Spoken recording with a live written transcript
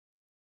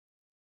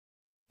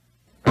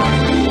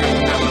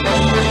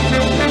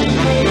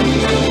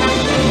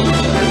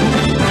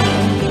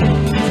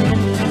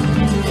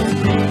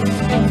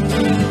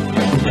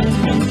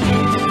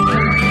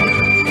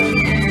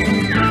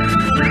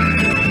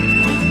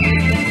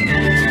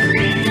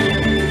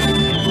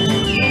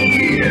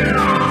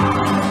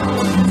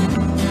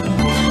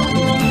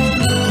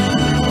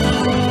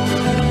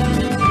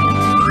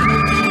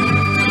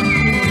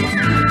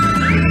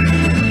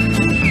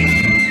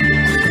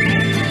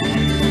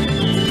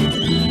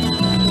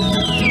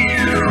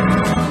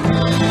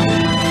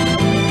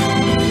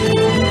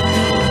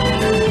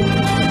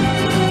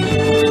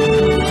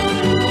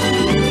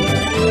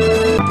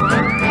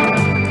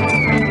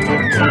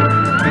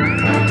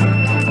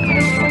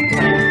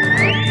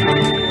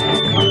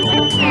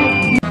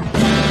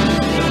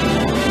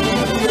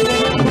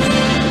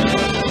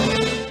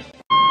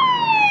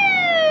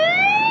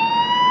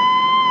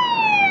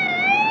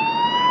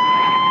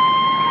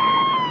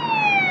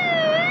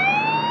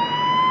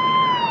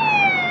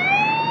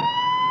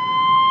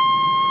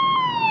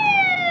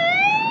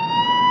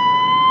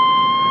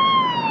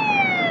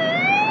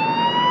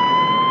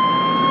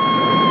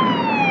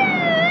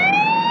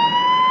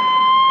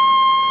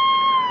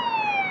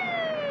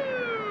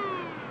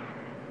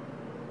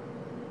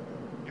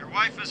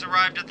wife has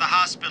arrived at the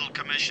hospital,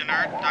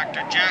 Commissioner.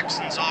 Dr.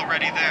 Jackson's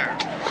already there.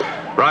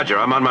 Roger,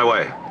 I'm on my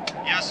way.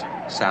 Yes,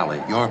 sir.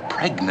 Sally, you're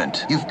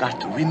pregnant. You've got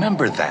to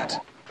remember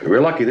that. We're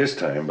lucky this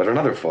time, but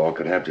another fall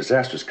could have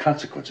disastrous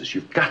consequences.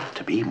 You've got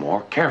to be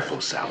more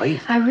careful,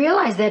 Sally. I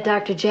realize that,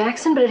 Dr.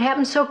 Jackson, but it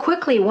happened so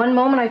quickly. One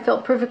moment I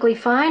felt perfectly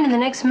fine, and the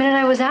next minute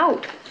I was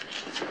out.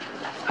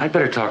 I'd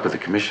better talk with the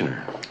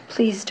commissioner.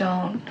 Please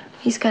don't.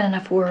 He's got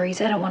enough worries.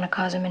 I don't want to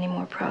cause him any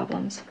more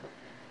problems.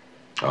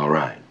 All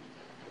right.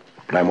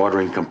 But I'm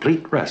ordering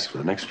complete rest for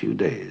the next few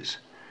days.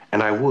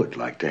 And I would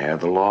like to have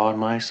the law on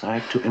my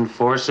side to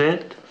enforce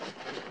it.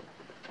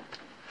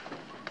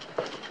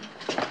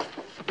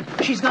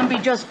 She's gonna be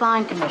just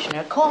fine,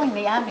 Commissioner. Calling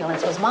the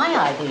ambulance was my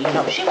idea, you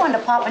know. She wanted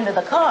to pop into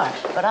the car.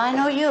 But I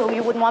know you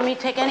wouldn't want me to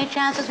take any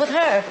chances with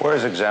her.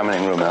 Where's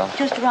examining room, Al?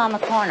 Just around the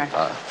corner.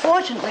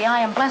 Fortunately,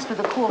 I am blessed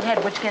with a cool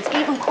head, which gets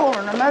even cooler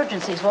in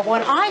emergencies. But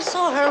when I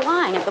saw her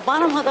lying at the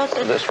bottom of those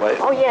stairs... This way.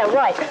 Oh, yeah,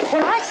 right.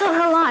 When I saw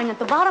her lying at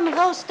the bottom of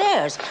those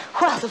stairs,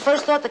 well, the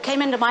first thought that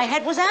came into my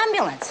head was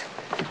ambulance.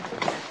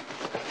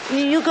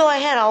 You go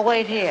ahead, I'll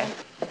wait here.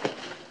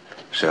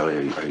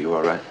 Sally, are you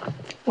all right?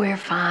 We're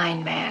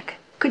fine, Mac.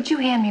 Could you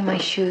hand me my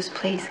shoes,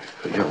 please?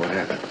 Yeah, what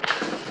happened?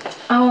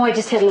 Oh, I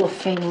just had a little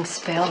fainting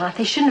spell.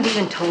 They shouldn't have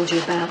even told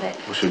you about it.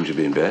 Well, shouldn't you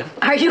be in bed?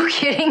 Are you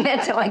kidding?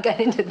 That's how I got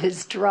into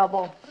this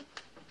trouble.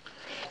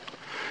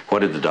 What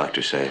did the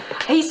doctor say?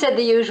 He said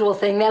the usual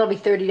thing. That'll be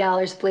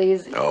 $30,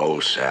 please.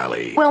 Oh,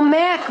 Sally. Well,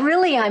 Mac,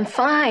 really, I'm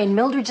fine.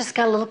 Mildred just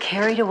got a little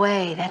carried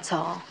away, that's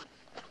all.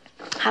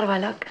 How do I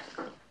look?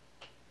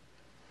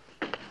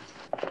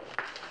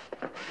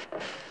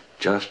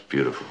 Just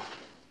beautiful.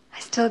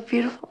 I still look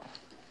beautiful?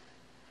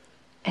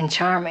 And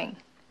charming.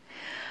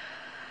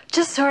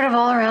 Just sort of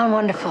all around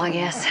wonderful, I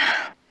guess.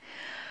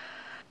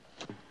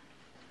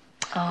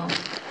 Oh,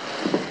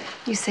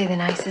 you say the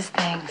nicest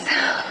things.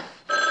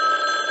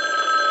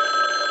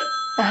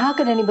 Now, how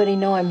could anybody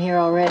know I'm here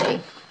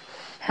already?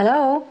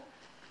 Hello?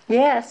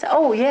 Yes.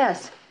 Oh,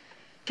 yes.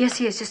 Yes,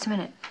 just a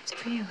minute. It's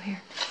for you,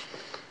 here.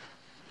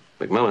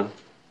 McMillan?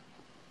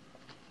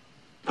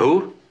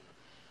 Who?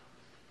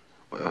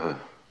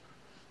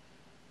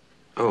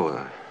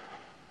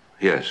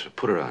 Yes,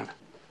 put her on.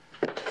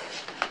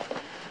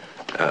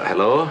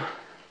 Hello?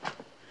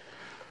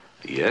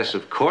 Yes,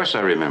 of course I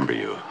remember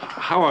you.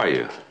 How are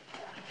you?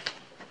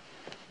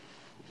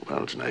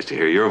 Well, it's nice to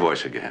hear your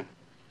voice again.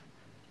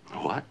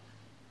 What?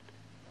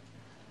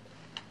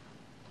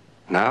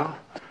 Now?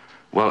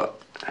 Well,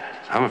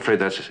 I'm afraid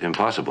that's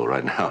impossible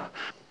right now.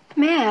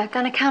 Mac,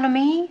 on account of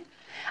me?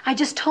 I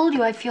just told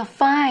you I feel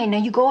fine. Now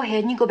you go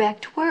ahead and you go back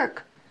to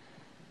work.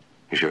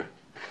 You sure?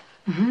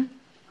 Mm-hmm.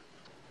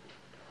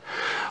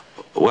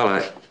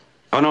 Well,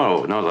 Oh,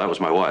 no, that was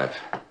my wife.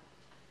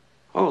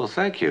 Oh,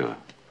 thank you.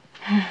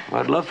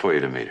 Well, I'd love for you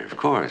to meet her, of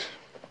course.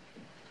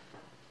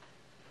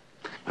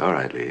 All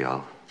right, Lee,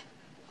 I'll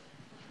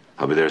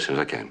be there as soon as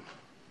I can.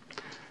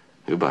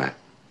 Goodbye.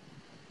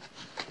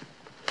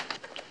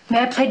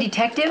 May I play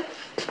detective?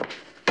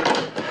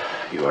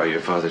 You are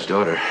your father's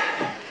daughter.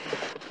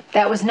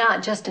 That was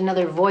not just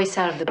another voice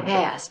out of the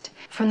past.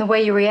 From the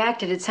way you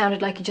reacted, it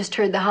sounded like you just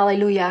heard the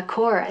Hallelujah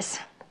chorus.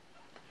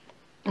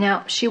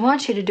 Now, she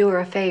wants you to do her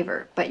a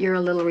favor, but you're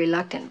a little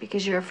reluctant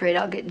because you're afraid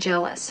I'll get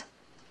jealous.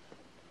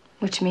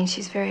 Which means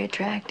she's very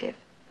attractive.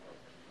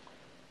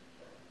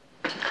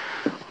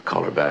 I'll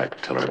call her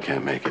back, tell her I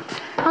can't make it.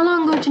 How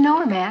long ago did you know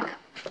her, Mac?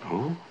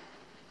 Oh,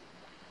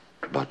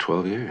 about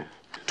 12 years.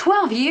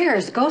 12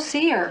 years? Go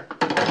see her.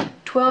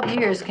 12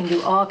 years can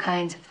do all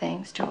kinds of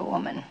things to a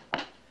woman.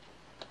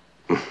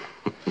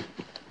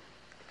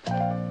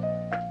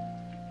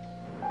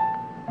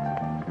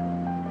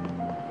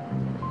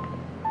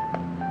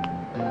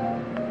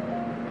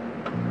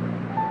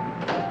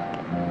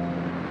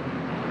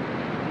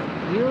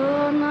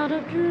 You're not a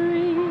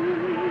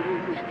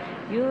dream,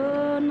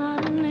 you're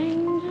not an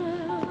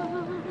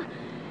angel,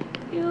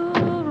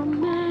 you're a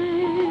man.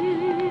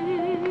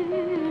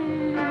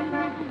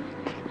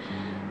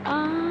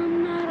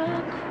 I'm not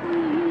a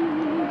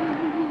queen,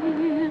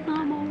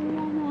 I'm a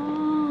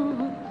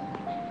woman.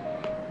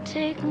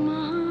 Take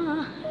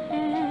my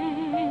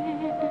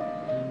hand.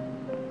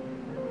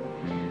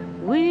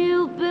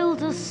 We'll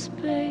build a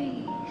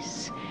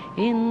space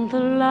in the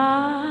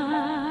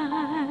lives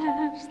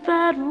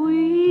that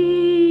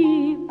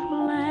we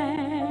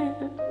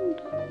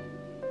planned,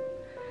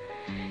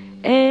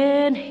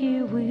 and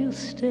here we'll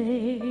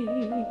stay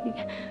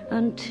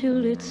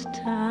until it's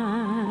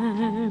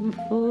time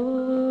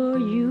for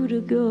you to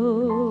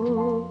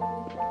go.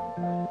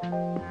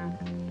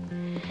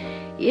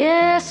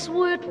 Yes,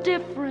 we're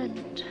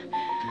different,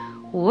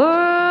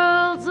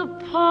 worlds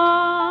apart,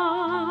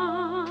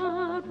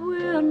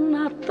 we're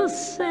not the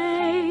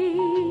same.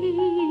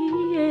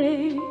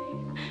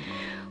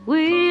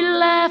 We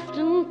laughed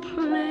and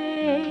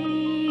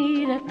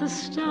played at the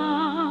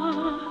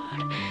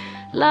start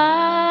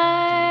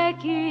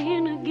like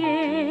in a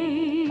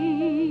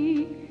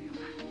game.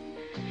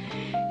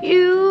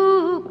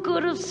 You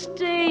could have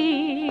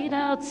stayed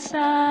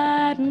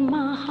outside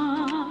my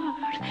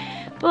heart,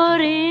 but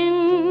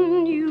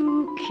in you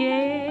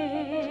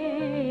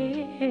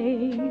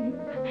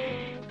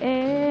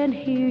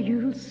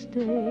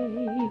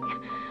stay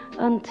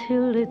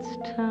until it's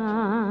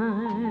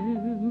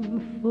time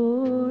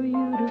for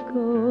you to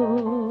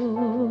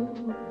go.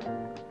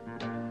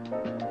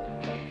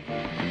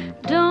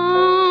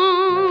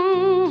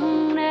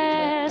 Don't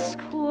ask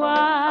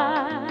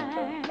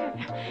why,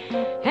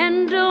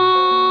 and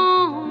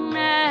don't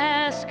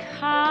ask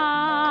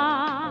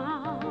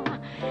how,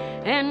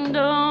 and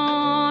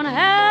don't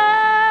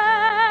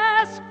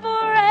ask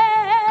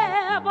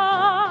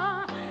forever.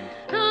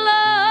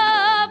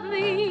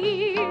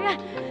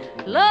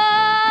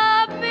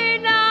 Love me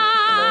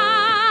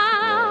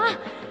now.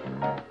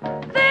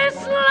 This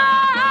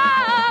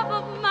love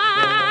of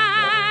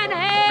mine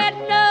had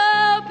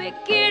no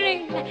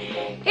beginning.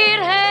 It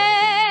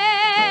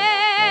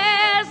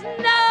has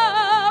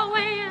no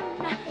end.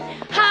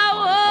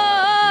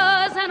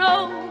 I was an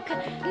oak,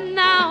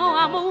 now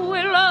I'm a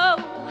willow.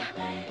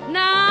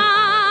 Now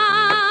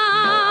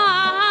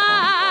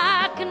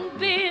I can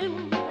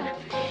bend.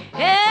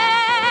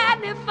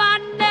 And if I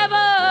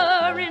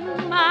never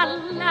in my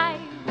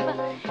life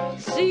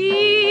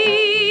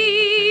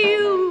see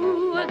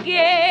you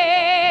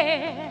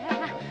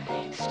again,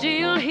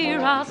 still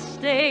here I'll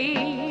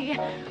stay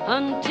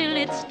until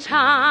it's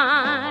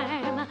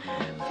time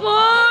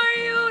for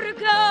you to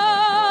go.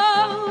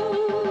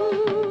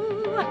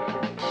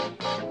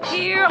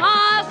 Here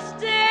I'll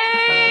stay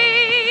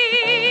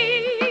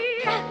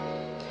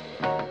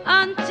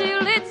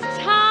until it's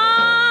time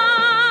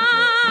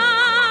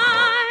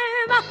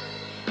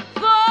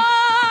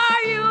for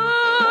you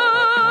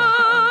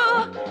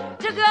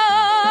to go.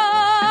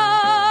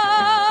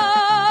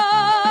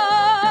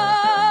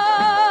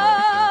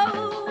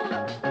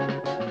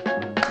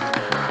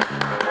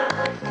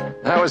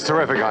 That was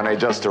terrific, honey.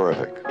 Just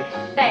terrific.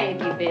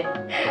 Thank you,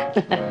 Ben.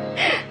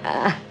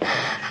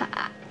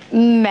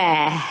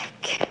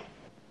 Mac.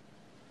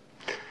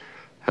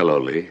 Hello,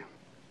 Lee.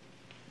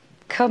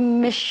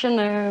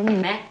 Commissioner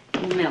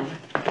MCMILLAN.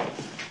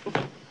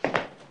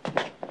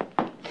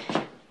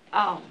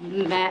 Oh,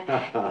 Mac.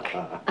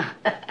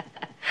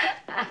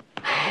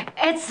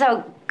 It's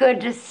so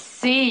good to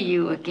see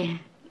you again.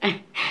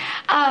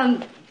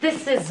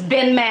 This is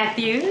Ben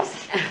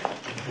Matthews.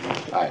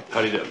 Hi.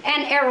 How do you do?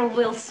 And Errol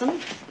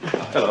Wilson.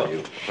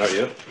 Hello. How are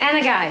you? And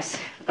the guys.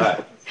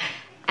 Hi.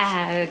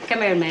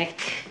 Come here, Mac.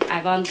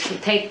 I want to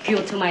take you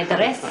to my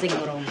dressing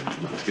room.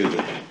 Excuse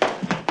me.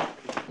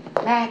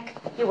 Mac,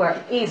 you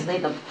are easily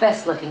the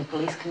best-looking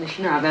police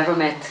commissioner I've ever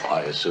met.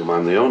 I assume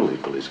I'm the only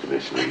police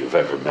commissioner you've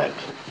ever met.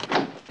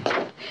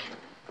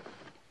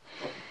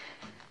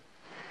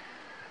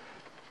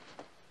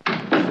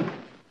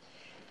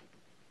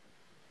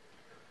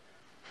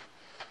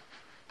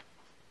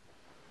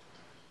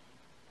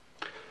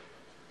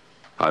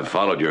 I've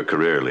followed your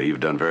career, Lee. You've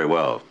done very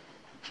well.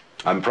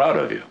 I'm proud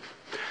of you.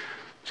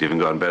 It's even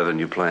gone better than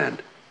you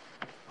planned.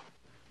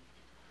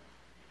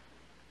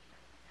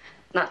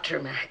 Not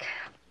true, Mac.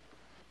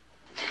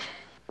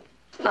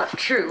 Not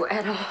true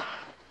at all.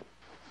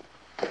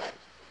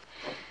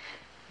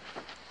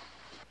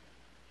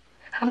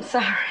 I'm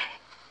sorry.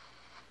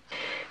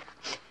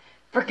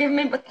 Forgive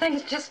me, but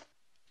things just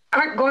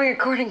aren't going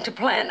according to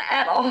plan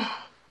at all.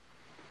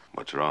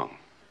 What's wrong?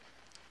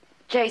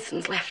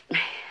 Jason's left me.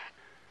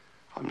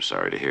 I'm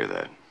sorry to hear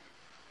that.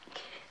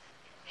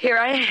 Here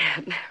I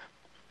am,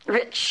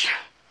 rich,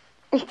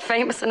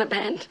 famous, and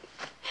abandoned.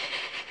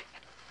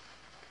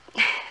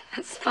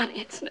 That's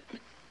funny, isn't it?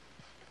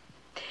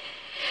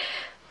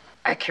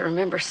 I can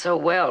remember so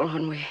well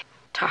when we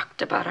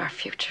talked about our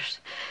futures.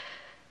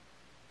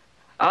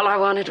 All I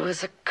wanted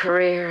was a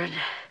career and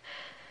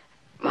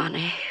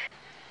money.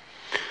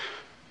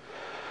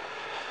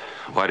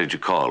 Why did you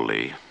call,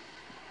 Lee?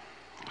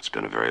 It's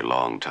been a very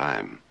long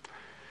time.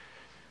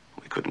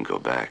 We couldn't go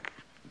back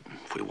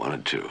if we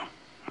wanted to.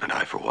 And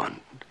I, for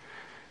one,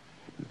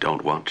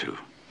 don't want to.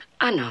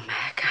 I know,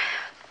 Mac.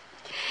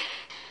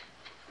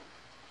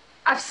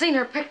 I've seen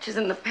her pictures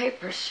in the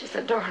papers. She's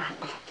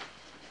adorable.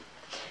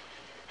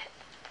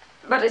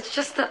 But it's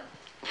just that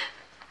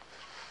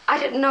I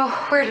didn't know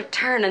where to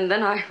turn, and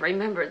then I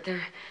remembered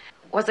there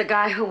was a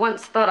guy who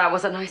once thought I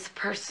was a nice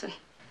person.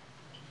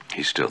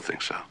 He still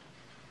thinks so.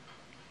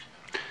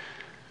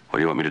 What do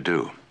you want me to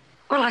do?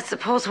 Well, I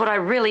suppose what I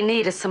really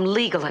need is some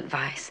legal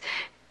advice.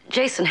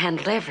 Jason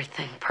handled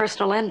everything,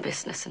 personal and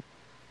business. And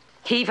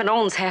he even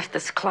owns half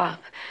this club.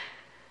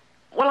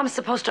 Well, I'm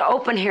supposed to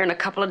open here in a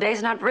couple of days,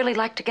 and I'd really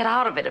like to get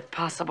out of it if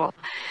possible.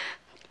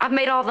 I've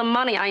made all the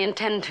money I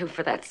intend to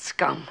for that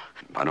scum.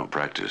 I don't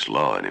practice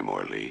law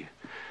anymore, Lee.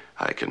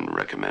 I can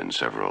recommend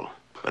several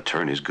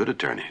attorneys, good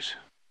attorneys.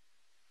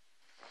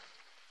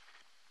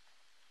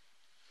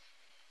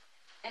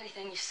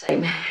 Anything you say,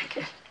 Mac.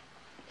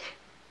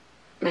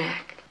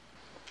 Mac.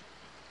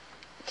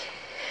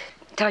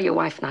 Tell your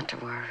wife not to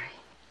worry.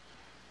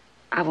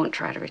 I won't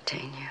try to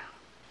retain you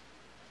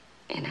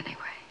in any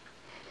way.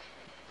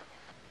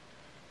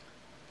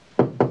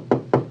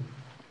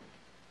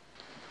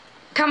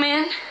 Come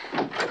in.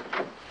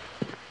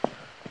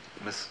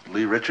 Miss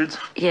Lee Richards?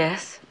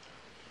 Yes.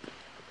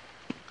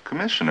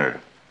 Commissioner.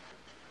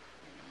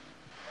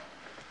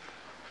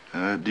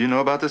 Do you know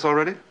about this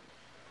already?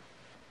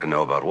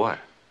 Know about what?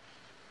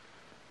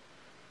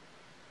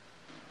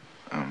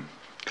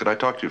 Could I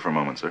talk to you for a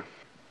moment, sir?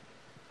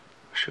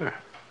 Sure.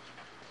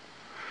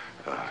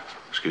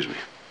 Excuse me.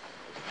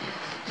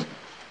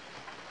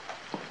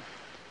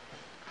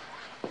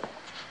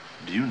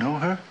 Do you know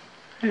her?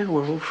 Yeah,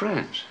 we're old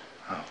friends.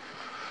 Oh.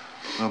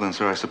 Well then,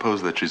 sir, I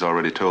suppose that she's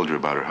already told you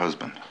about her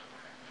husband.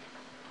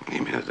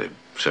 You mean that they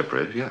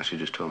separated? Yeah, she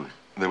just told me.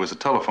 There was a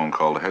telephone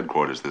call to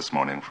headquarters this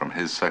morning from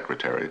his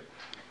secretary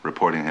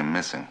reporting him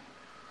missing.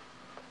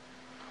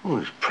 Well,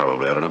 he's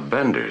probably out on a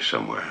bender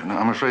somewhere. No,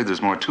 I'm afraid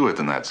there's more to it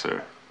than that,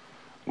 sir.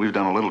 We've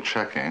done a little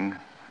checking,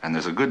 and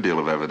there's a good deal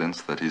of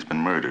evidence that he's been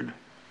murdered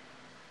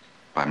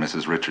by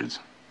Mrs. Richards.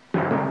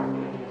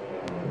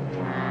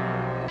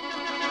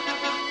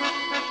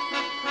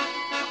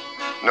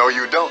 No,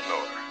 you don't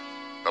know her.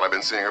 But I've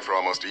been seeing her for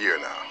almost a year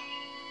now.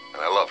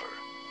 And I love her.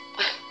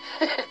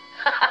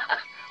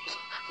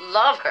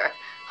 Love her?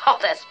 Oh,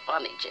 that's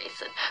funny,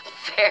 Jason.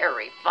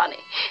 Very funny.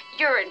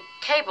 You're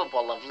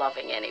incapable of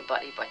loving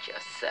anybody but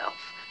yourself.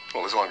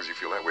 Well, as long as you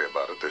feel that way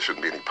about it, there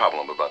shouldn't be any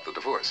problem about the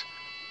divorce.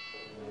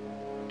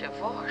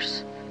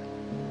 Divorce?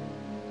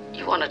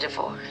 You want a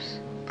divorce?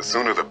 The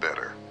sooner the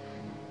better.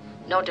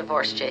 No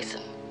divorce,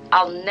 Jason.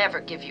 I'll never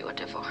give you a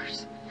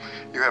divorce.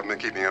 You haven't been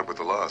keeping up with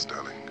the laws,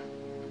 darling.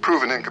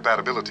 Proven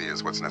incompatibility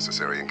is what's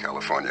necessary in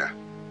California.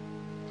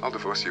 I'll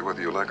divorce you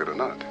whether you like it or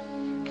not.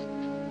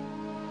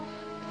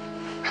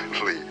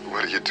 Lee,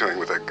 what are you doing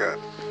with that gun?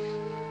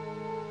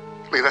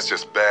 Lee, that's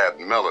just bad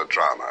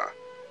melodrama.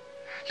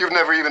 You've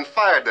never even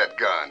fired that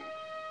gun.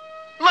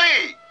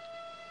 Lee!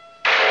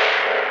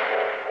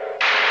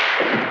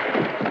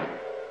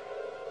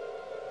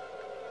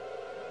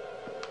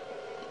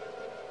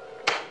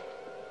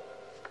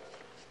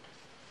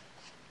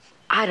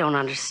 I don't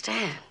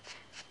understand.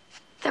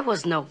 There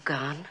was no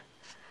gun.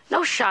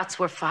 No shots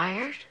were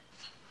fired.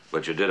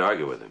 But you did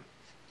argue with him.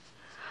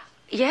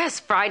 Yes,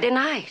 Friday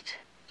night.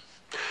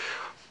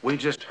 We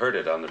just heard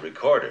it on the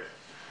recorder.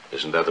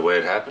 Isn't that the way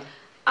it happened?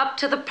 Up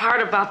to the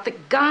part about the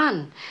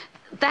gun.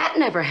 That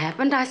never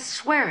happened, I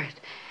swear it.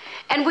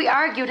 And we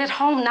argued at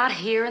home, not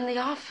here in the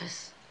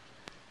office.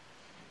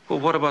 Well,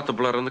 what about the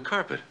blood on the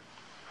carpet?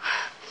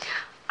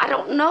 I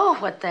don't know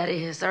what that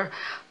is or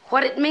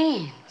what it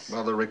means.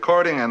 Well, the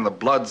recording and the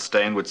blood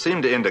stain would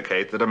seem to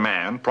indicate that a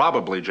man,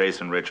 probably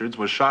Jason Richards,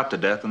 was shot to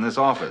death in this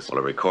office. Well,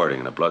 a recording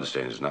and a blood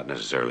stain is not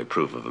necessarily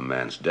proof of a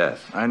man's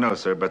death. I know,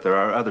 sir, but there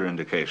are other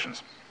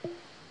indications.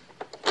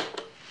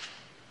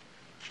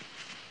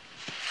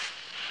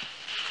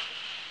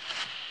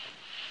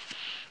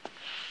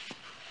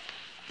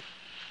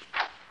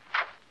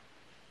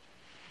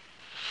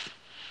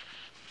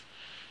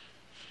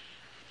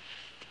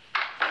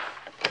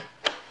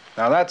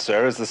 Now that,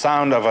 sir, is the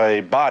sound of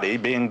a body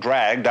being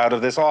dragged out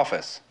of this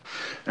office.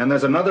 And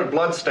there's another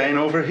blood stain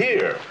over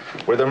here,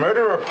 where the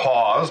murderer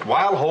paused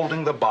while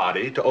holding the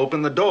body to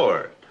open the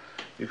door.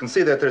 You can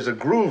see that there's a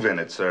groove in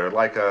it, sir,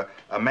 like a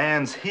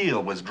man's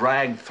heel was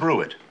dragged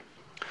through it.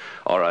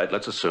 All right,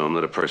 let's assume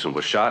that a person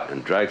was shot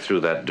and dragged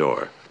through that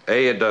door.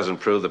 A, it doesn't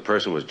prove the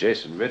person was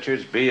Jason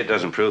Richards. B, it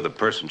doesn't prove the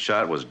person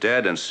shot was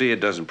dead. And C, it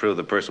doesn't prove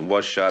the person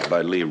was shot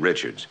by Lee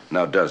Richards.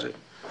 Now, does it?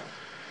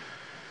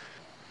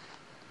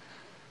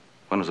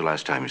 When was the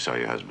last time you saw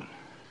your husband?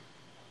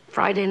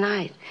 Friday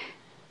night.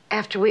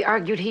 After we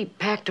argued, he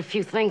packed a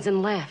few things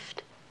and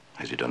left.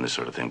 Has he done this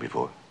sort of thing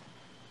before?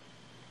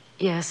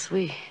 Yes,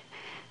 we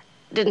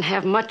didn't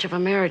have much of a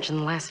marriage in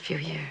the last few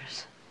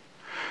years.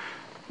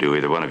 Do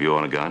either one of you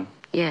own a gun?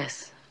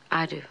 Yes,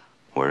 I do.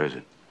 Where is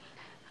it?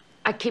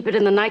 I keep it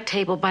in the night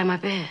table by my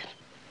bed.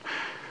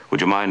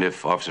 Would you mind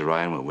if Officer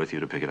Ryan went with you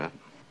to pick it up?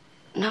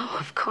 No,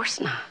 of course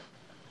not.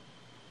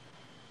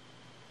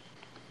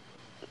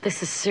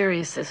 This is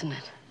serious, isn't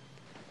it?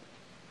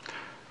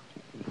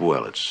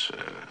 Well, it's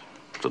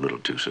a little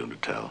too soon to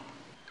tell.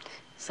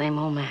 Same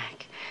old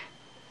Mac.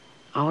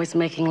 Always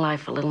making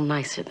life a little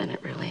nicer than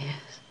it really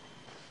is.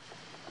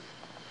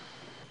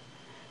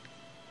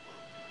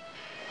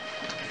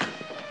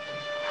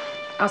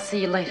 I'll see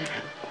you later.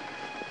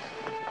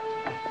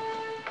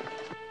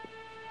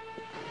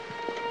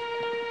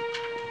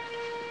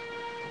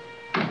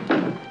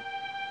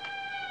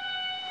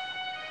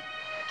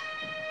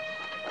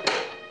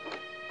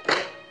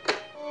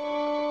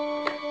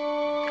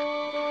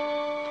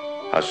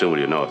 How soon will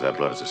you know if that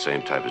blood is the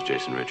same type as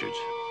Jason Richards?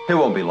 It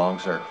won't be long,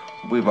 sir.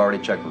 We've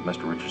already checked with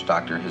Mr. Richards'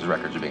 doctor. His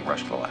records are being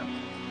rushed to the lab.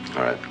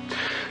 All right.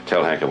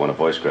 Tell Hank I want a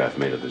voice graph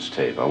made of this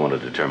tape. I want to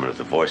determine if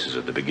the voices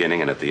at the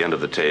beginning and at the end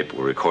of the tape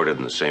were recorded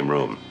in the same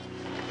room.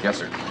 Yes,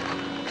 sir.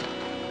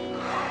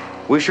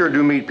 We sure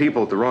do meet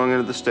people at the wrong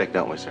end of the stick,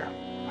 don't we, sir?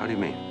 How do you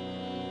mean?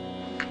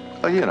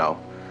 Well, you know,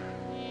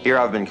 here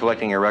I've been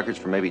collecting her records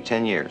for maybe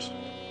 10 years.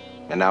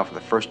 And now for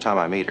the first time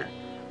I meet her.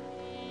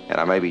 And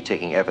I may be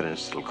taking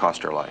evidence that'll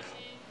cost her life.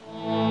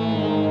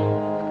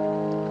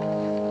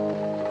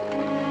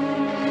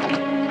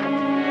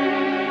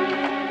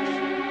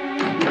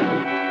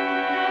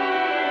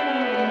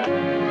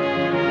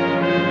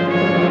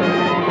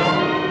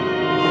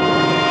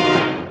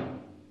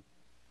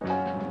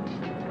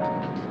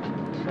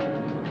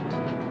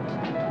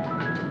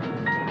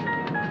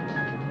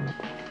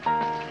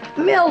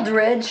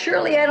 Red.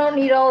 Surely I don't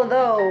need all of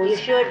those. You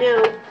sure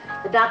do.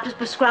 The doctor's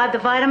prescribed the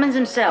vitamins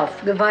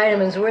himself. The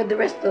vitamins, where'd the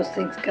rest of those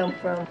things come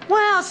from?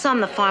 Well, some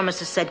the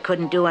pharmacist said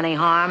couldn't do any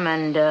harm,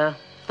 and the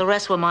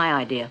rest were my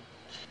idea.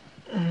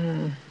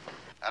 And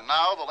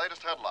now the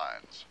latest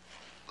headlines.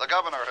 The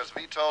governor has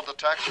vetoed the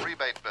tax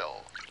rebate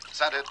bill,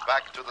 sent it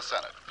back to the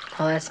Senate.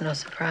 Oh, that's no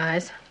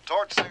surprise.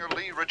 Torch singer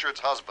Lee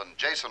Richards' husband,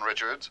 Jason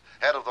Richards,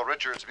 head of the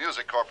Richards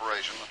Music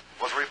Corporation,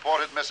 was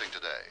reported missing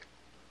today.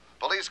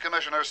 Police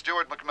Commissioner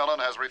Stuart McMillan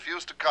has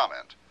refused to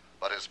comment,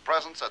 but his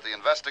presence at the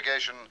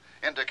investigation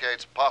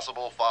indicates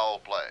possible foul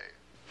play.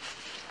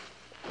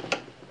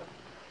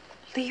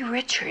 Lee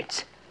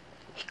Richards.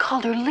 He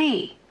called her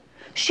Lee.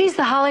 She's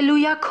the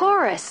Hallelujah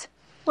Chorus.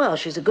 Well,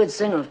 she's a good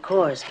singer, of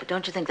course, but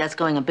don't you think that's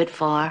going a bit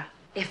far?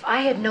 If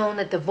I had known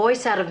that the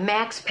voice out of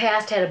Mac's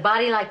past had a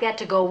body like that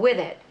to go with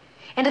it,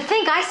 and to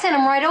think I sent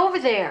him right over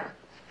there.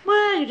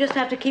 Well, you just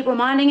have to keep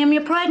reminding him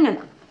you're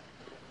pregnant.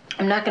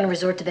 I'm not going to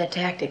resort to that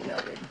tactic,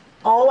 Mildred.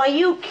 Oh, are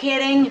you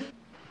kidding?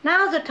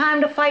 Now's the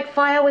time to fight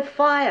fire with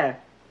fire.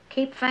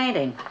 Keep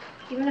fainting.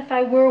 Even if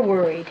I were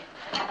worried,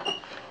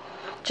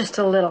 just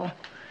a little,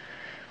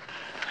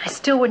 I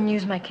still wouldn't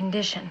use my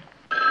condition.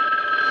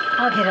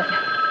 I'll get it.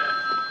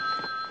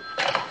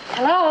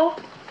 Hello?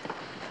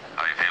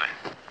 How are you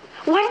feeling?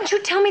 Why didn't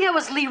you tell me that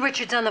was Lee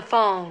Richards on the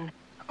phone?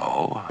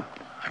 Oh,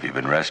 have you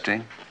been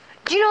resting?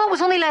 Do you know it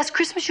was only last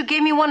Christmas you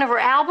gave me one of her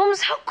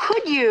albums? How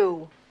could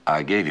you?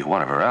 I gave you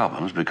one of her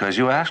albums because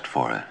you asked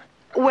for it.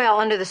 Well,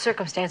 under the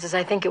circumstances,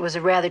 I think it was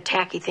a rather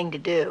tacky thing to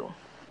do.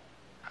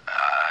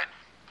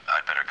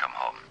 I'd better come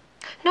home.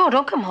 No,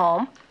 don't come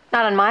home.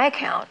 Not on my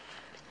account.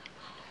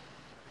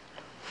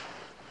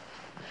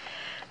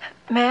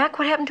 Mac,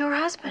 what happened to her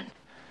husband?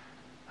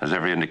 There's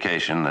every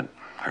indication that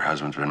her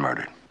husband's been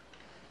murdered.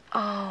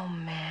 Oh,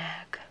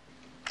 Mac.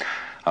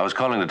 I was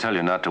calling to tell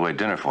you not to wait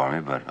dinner for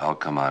me, but I'll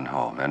come on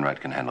home. Enright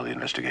can handle the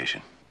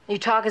investigation. You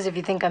talk as if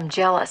you think I'm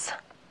jealous.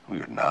 Well,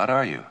 you're not,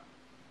 are you?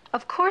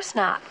 Of course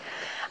not.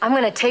 I'm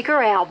going to take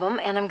her album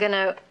and I'm going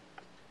to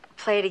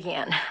play it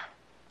again.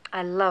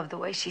 I love the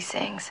way she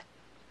sings.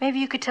 Maybe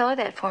you could tell her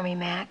that for me,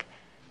 Mac.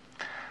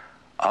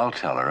 I'll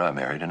tell her I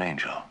married an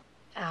angel.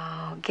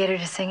 Oh, get her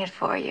to sing it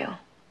for you.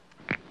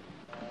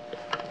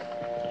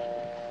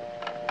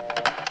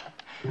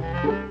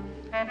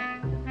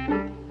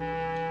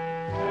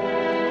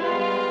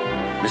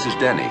 Mrs.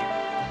 Denny,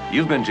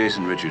 you've been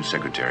Jason Richards'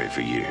 secretary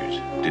for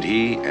years. Did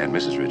he and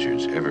Mrs.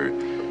 Richards ever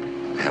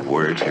have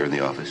words here in the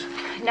office?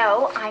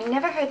 No, I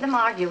never heard them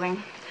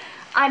arguing.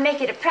 I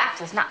make it a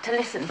practice not to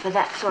listen for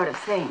that sort of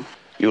thing.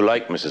 You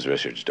like Mrs.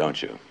 Richards,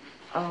 don't you?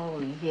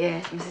 Oh,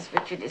 yes, Mrs.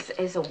 Richards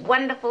is a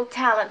wonderful,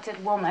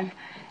 talented woman,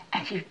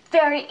 and she's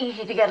very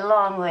easy to get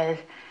along with.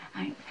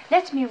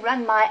 Lets me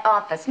run my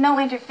office. No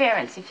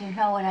interference, if you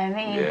know what I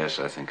mean. Yes,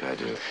 I think I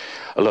do.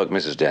 Look,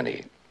 Mrs.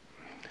 Denny,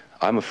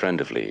 I'm a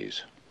friend of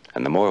Lee's,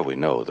 and the more we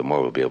know, the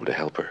more we'll be able to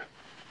help her.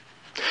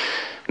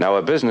 Now,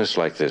 a business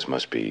like this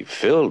must be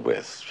filled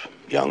with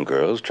young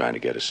girls trying to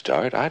get a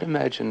start. I'd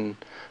imagine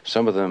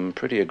some of them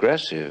pretty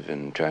aggressive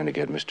in trying to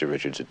get Mr.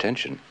 Richards'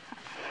 attention.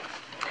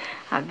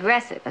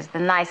 Aggressive is the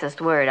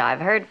nicest word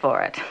I've heard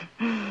for it.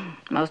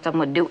 Most of them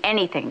would do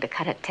anything to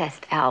cut a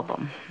test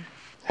album.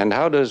 And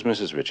how does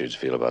Mrs. Richards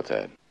feel about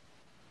that?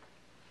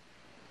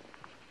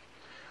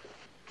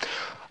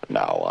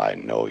 Now, I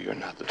know you're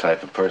not the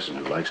type of person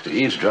who likes to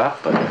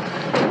eavesdrop, but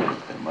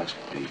there must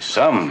be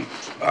some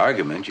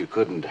argument you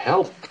couldn't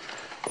help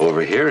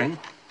overhearing.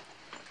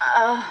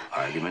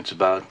 Arguments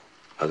about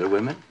other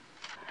women?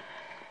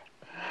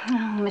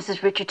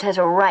 Mrs. Richards has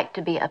a right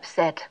to be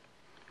upset.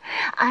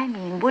 I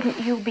mean, wouldn't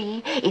you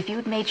be if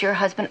you'd made your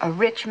husband a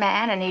rich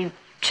man and he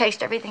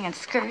chased everything in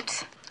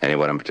skirts?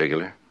 Anyone in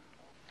particular?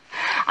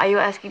 Are you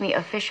asking me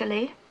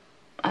officially?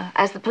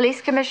 As the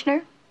police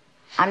commissioner?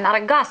 I'm not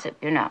a gossip,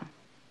 you know.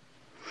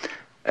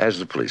 As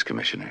the police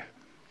commissioner.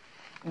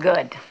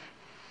 Good.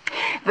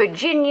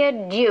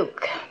 Virginia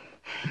Duke.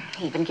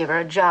 Even give her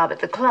a job at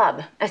the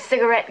club. A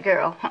cigarette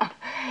girl.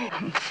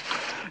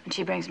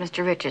 She brings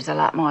Mr. Richards a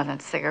lot more than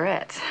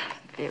cigarettes.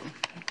 If you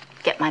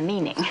get my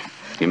meaning.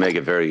 You make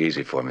it very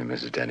easy for me,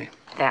 Mrs. Denny.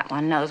 That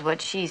one knows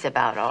what she's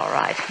about, all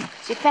right.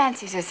 She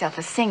fancies herself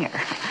a singer.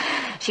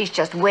 She's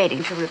just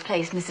waiting to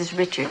replace Mrs.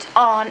 Richards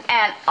on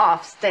and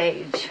off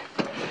stage.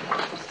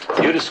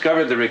 You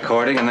discovered the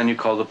recording and then you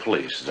called the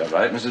police. Is that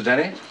right, Mrs.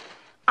 Denny?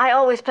 I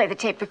always play the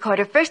tape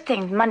recorder first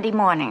thing Monday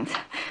mornings.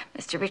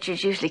 Mr.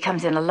 Richards usually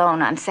comes in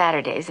alone on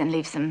Saturdays and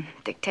leaves some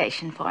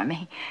dictation for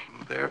me.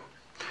 Their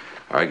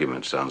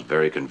argument sounds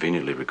very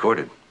conveniently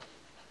recorded.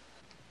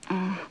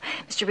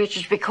 Mr.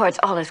 Richards records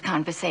all his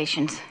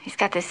conversations. He's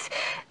got this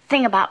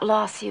thing about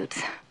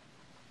lawsuits.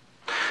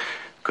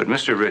 Could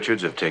Mr.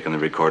 Richards have taken the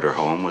recorder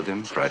home with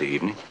him Friday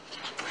evening?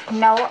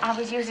 No, I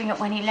was using it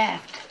when he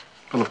left.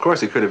 Well, of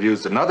course, he could have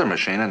used another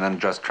machine and then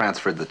just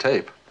transferred the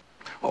tape.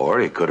 Or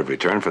he could have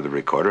returned for the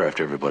recorder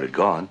after everybody had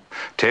gone,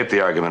 taped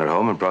the argument at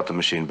home, and brought the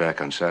machine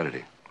back on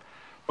Saturday.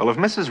 Well, if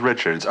Mrs.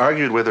 Richards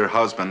argued with her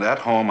husband at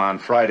home on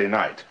Friday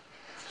night,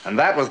 and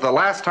that was the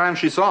last time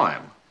she saw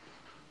him,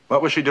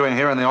 what was she doing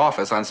here in the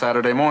office on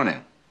Saturday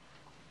morning?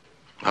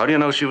 How do you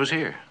know she was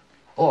here?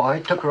 Oh, I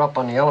took her up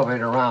on the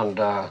elevator around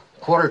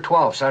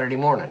 11:45 Saturday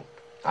morning.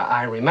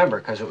 I remember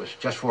because it was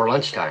just before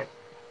lunchtime.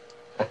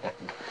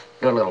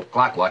 Good little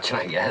clock watching,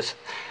 I guess.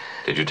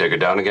 Did you take her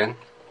down again?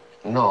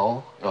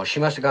 No, she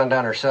must have gone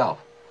down herself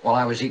while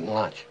I was eating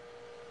lunch.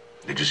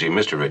 Did you see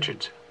Mr.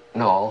 Richards?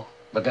 No,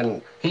 but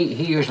then he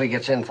usually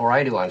gets in before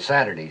I do on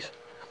Saturdays.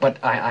 But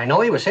I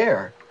know he was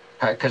here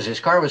because his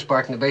car was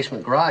parked in the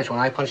basement garage when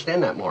I punched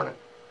in that morning.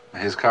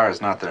 His car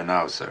is not there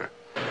now, sir.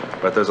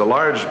 But there's a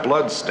large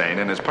blood stain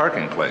in his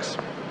parking place.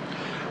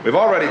 We've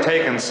already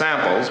taken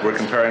samples. We're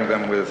comparing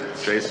them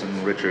with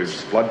Jason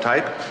Richards' blood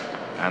type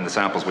and the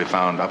samples we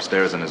found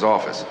upstairs in his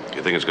office.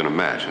 You think it's going to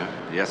match, huh?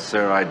 Yes,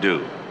 sir, I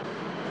do.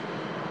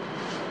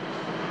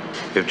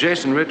 If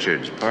Jason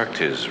Richards parked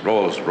his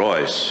Rolls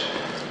Royce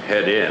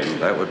head in,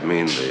 that would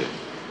mean the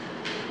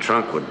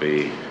trunk would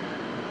be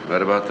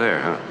right about there,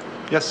 huh?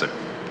 Yes, sir.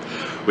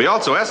 We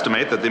also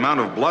estimate that the amount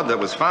of blood that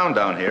was found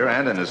down here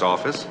and in his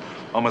office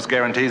almost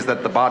guarantees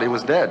that the body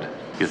was dead.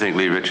 You think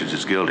Lee Richards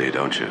is guilty,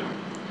 don't you?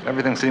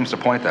 Everything seems to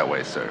point that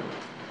way, sir.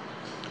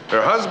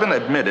 Her husband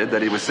admitted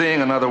that he was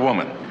seeing another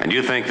woman. And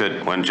you think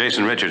that when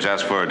Jason Richards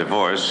asked for a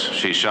divorce,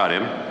 she shot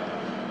him,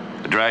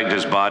 dragged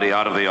his body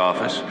out of the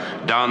office,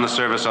 down the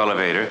service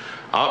elevator,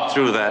 out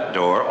through that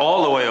door,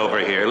 all the way over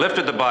here,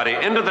 lifted the body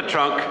into the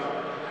trunk,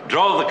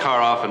 drove the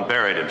car off, and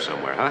buried him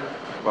somewhere, huh?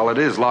 Well, it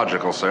is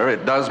logical, sir.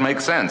 It does make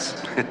sense.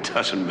 It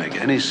doesn't make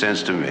any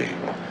sense to me.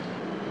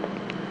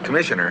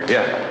 Commissioner?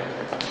 Yeah?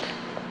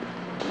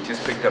 We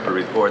just picked up a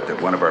report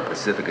that one of our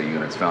Pacifica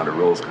units found a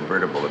Rolls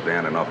convertible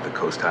abandoned off the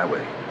Coast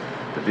Highway.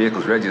 The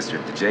vehicle's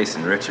registered to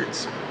Jason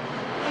Richards.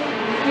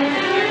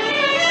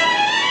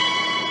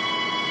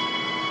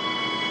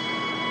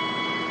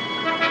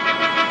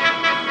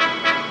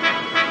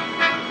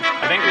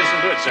 I think this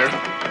will do it, sir.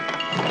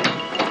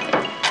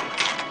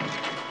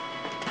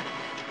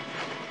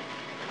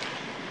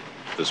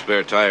 The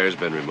spare tire's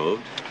been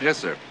removed? Yes,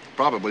 sir.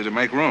 Probably to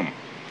make room.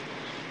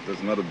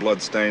 There's another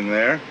blood stain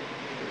there.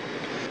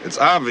 It's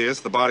obvious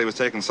the body was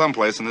taken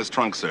someplace in this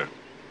trunk, sir.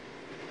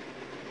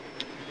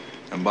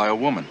 And by a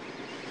woman.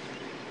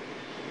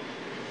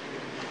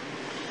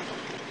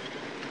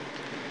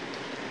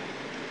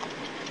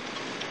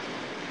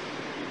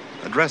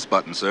 A dress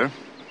button, sir,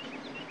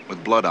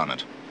 with blood on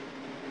it.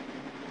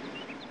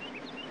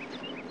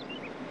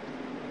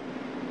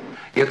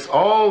 It's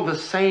all the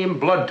same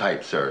blood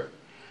type, sir.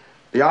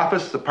 The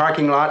office, the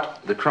parking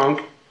lot, the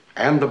trunk,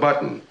 and the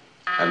button.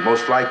 And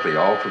most likely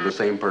all from the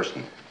same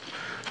person.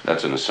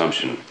 That's an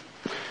assumption.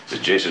 Is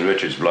Jason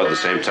Richards' blood the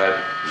same type?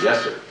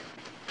 Yes, sir.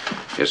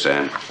 Yes,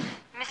 Ann.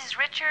 Mrs.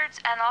 Richards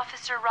and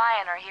Officer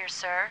Ryan are here,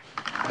 sir.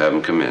 Have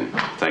them come in.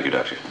 Thank you,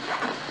 Doctor.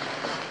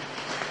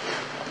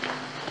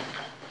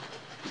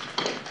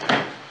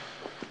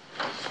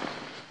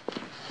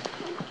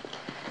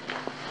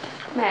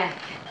 Mac,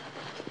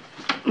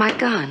 my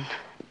gun.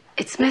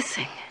 It's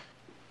missing.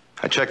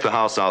 I checked the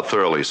house out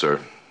thoroughly, sir.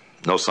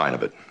 No sign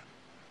of it.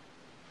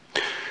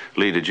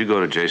 Lee, did you go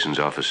to Jason's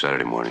office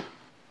Saturday morning?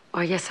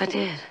 Oh, yes, I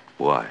did.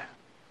 Why?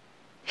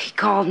 He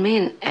called me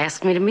and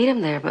asked me to meet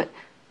him there, but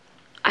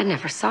I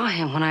never saw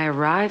him. When I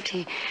arrived,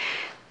 he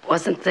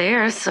wasn't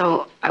there,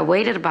 so I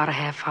waited about a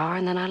half hour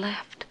and then I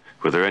left.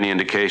 Were there any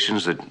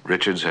indications that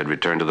Richards had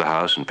returned to the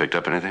house and picked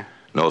up anything?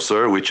 No,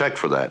 sir. We checked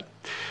for that.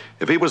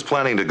 If he was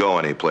planning to go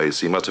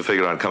anyplace, he must have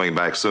figured on coming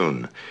back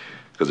soon,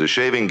 because his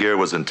shaving gear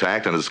was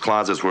intact and his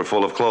closets were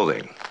full of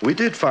clothing. We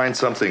did find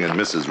something in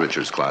Mrs.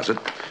 Richards' closet.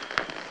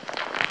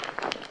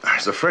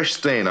 There's a fresh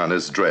stain on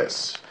his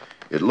dress.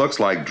 It looks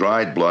like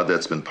dried blood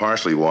that's been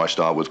partially washed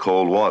out with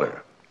cold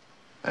water.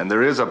 And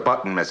there is a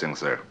button missing,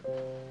 sir.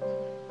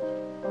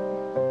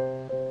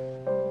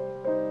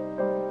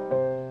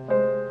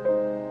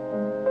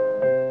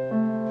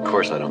 Of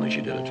course I don't think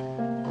she did it.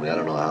 Only I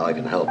don't know how I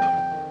can help.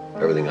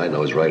 Everything I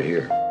know is right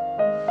here.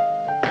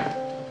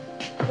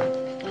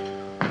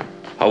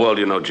 How well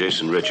do you know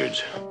Jason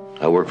Richards?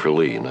 I work for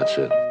Lee, and that's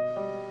it.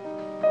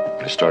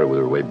 I started with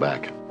her way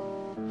back.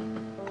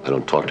 I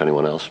don't talk to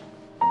anyone else.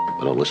 I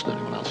don't listen to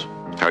anyone else.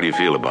 How do you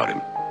feel about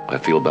him? I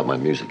feel about my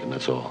music, and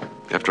that's all.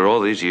 After all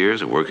these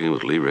years of working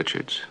with Lee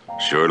Richards,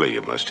 surely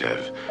you must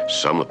have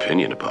some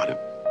opinion about him.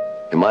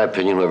 In my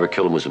opinion, whoever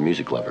killed him was a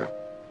music lover.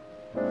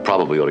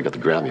 Probably ought to get the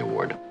Grammy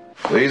Award.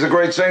 Lee's a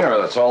great singer,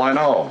 that's all I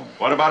know.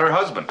 What about her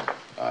husband?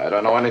 I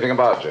don't know anything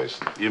about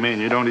Jason. You mean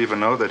you don't even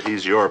know that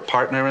he's your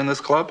partner in this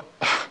club?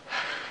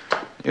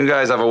 You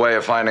guys have a way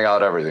of finding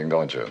out everything,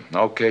 don't you?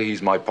 Okay,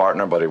 he's my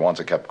partner, but he wants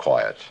it kept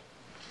quiet.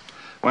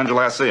 When'd you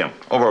last see him?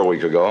 Over a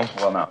week ago.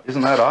 Well, now,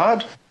 isn't that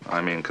odd?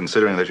 I mean,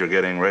 considering that you're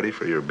getting ready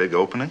for your big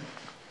opening?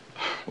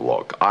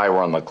 Look, I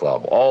run the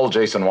club. All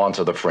Jason wants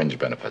are the fringe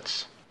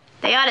benefits.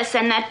 They ought to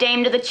send that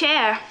dame to the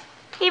chair.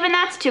 Even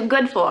that's too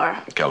good for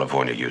her.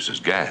 California uses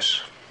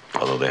gas,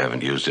 although they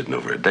haven't used it in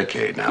over a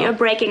decade now. You're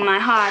breaking my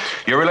heart.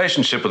 Your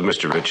relationship with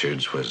Mr.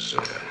 Richards was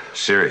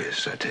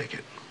serious, I take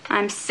it.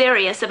 I'm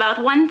serious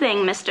about one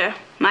thing, mister.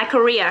 My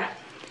career.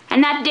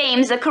 And that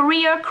dame's a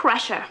career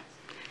crusher.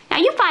 Now,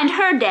 you find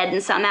her dead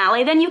in some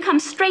alley, then you come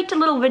straight to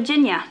little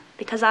Virginia.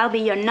 because I'll be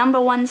your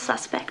 #1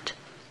 suspect.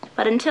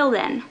 But until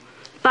then,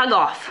 bug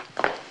off.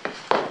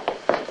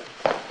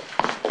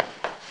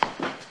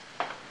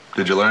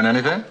 Did you learn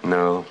anything?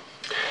 No.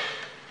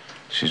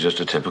 She's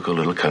just a typical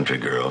little country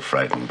girl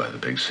frightened by the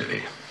big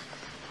city.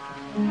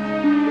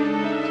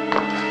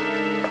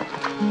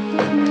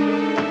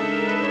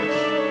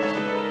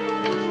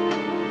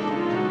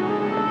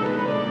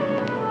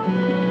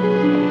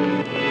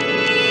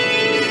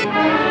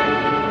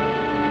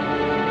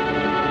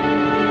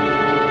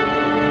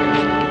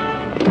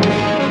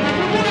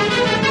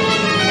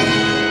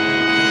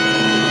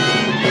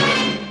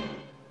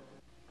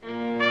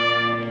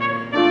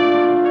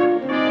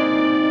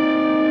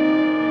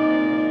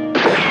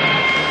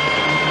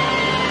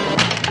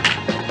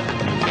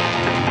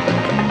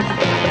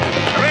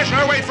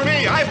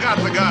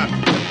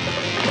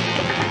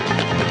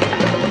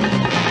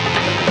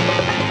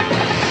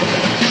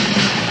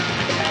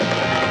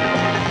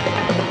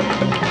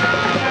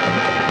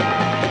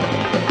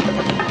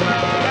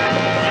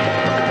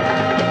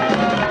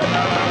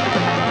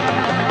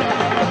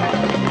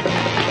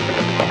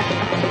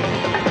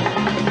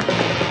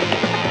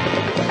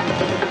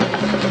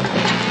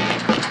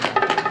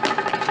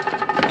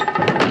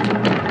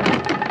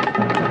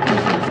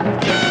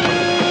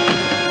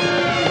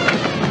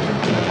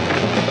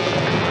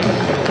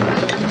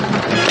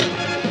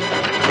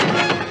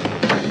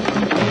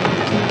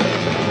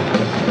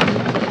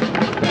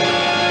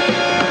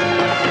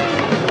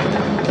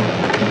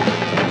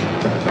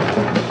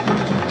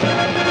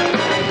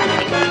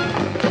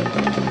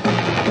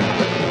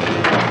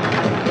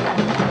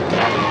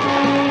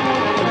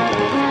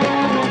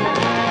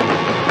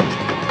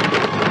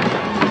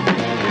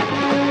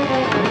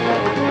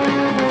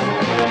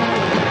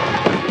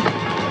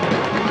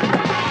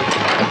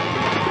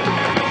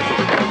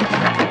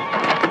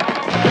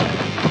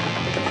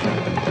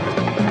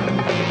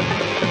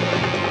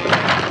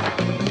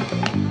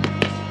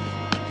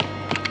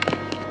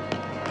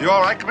 You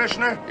all right,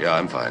 Commissioner? Yeah,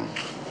 I'm fine.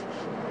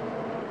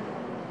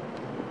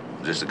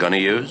 Is this the gun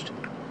he used?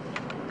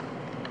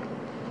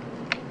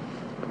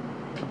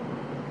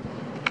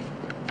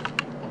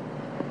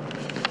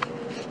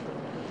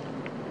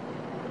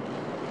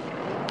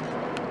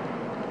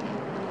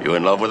 You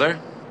in love with her?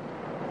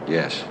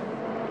 Yes.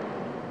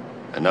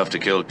 Enough to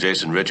kill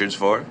Jason Richards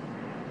for?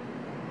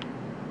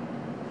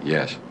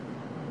 Yes.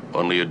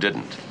 Only you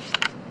didn't.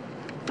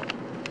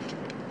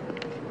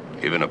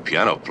 Even a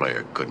piano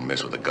player couldn't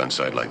mess with a gun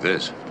sight like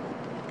this.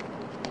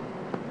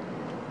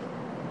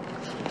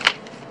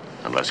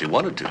 Unless he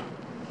wanted to.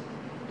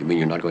 You mean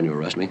you're not going to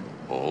arrest me?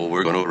 Oh,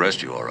 we're going to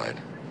arrest you, all right.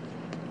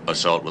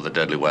 Assault with a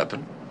deadly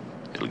weapon.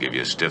 It'll give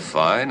you a stiff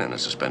fine and a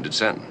suspended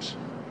sentence.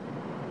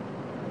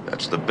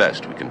 That's the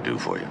best we can do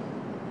for you.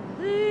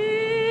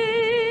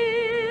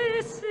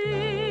 This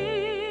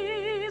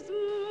is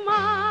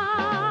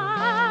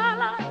my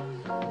life.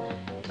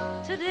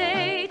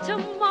 Today,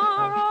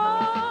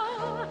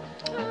 tomorrow,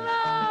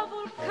 love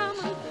will come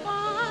and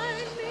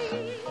find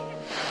me.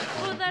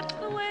 For that's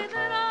the way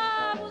that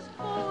I was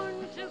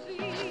born to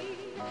be.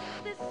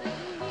 This is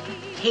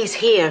me. He's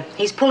here.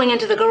 He's pulling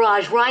into the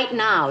garage right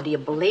now. Do you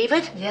believe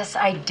it? Yes,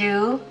 I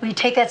do. Will you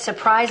take that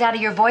surprise out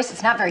of your voice?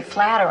 It's not very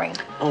flattering.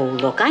 Oh,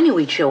 look, I knew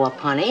he'd show up,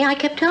 honey. I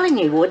kept telling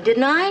you he would,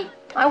 didn't I?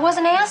 I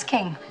wasn't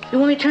asking. You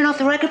want me to turn off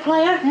the record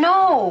player?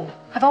 No.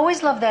 I've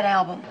always loved that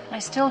album. I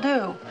still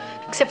do.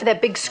 Except for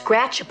that big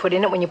scratch you put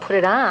in it when you put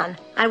it on.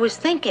 I was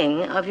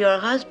thinking of your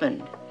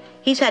husband.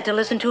 He's had to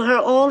listen to her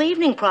all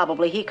evening,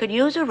 probably. He could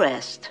use a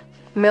rest.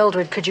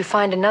 Mildred, could you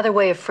find another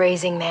way of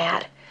phrasing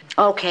that?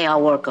 Okay,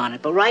 I'll work on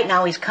it. But right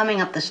now, he's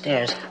coming up the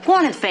stairs. Go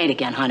on and faint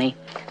again, honey.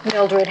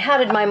 Mildred, how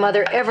did my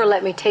mother ever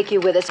let me take you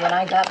with us when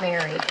I got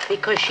married?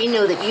 Because she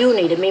knew that you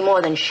needed me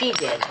more than she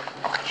did.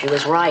 She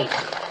was right.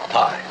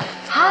 Hi.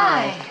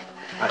 Hi.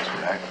 Hi,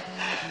 sweetheart.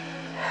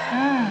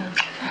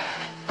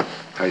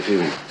 How you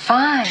feeling?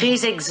 Fine.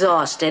 She's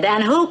exhausted,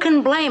 and who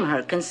can blame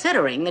her,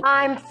 considering that...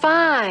 I'm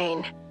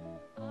fine.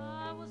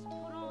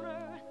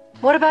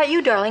 What about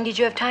you, darling? Did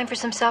you have time for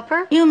some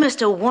supper? You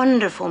missed a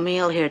wonderful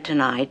meal here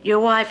tonight. Your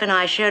wife and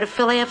I shared a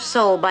fillet of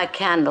sole by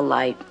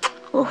candlelight.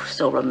 Oh,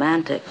 so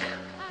romantic.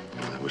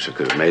 I wish I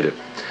could have made it.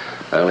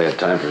 I only had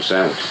time for a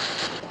sandwich.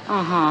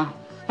 Uh-huh.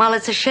 Well,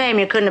 it's a shame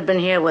you couldn't have been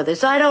here with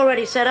us. I'd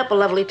already set up a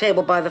lovely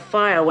table by the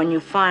fire when you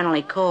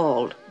finally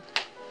called.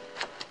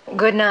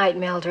 Good night,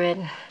 Mildred.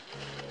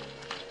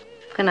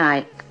 Good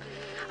night.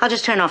 I'll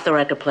just turn off the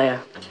record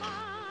player.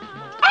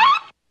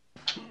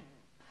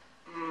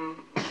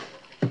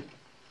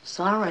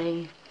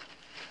 Sorry.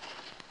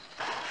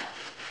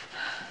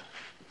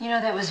 You know,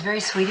 that was very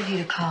sweet of you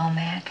to call,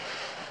 Mac.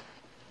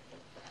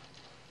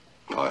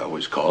 I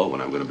always call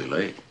when I'm going to be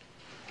late.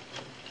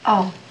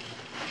 Oh.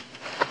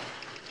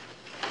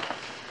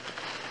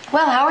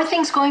 Well, how are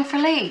things going for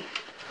Lee?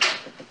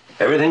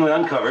 Everything we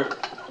uncovered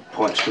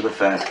points to the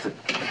fact that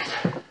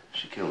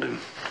she killed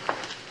him.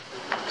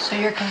 So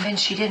you're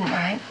convinced she didn't,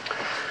 right?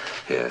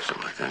 Yeah,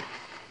 something like that.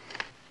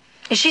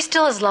 Is she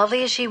still as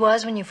lovely as she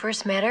was when you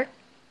first met her?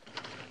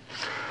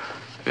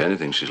 If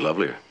anything, she's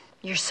lovelier.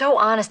 You're so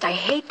honest. I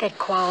hate that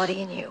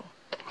quality in you.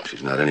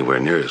 She's not anywhere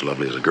near as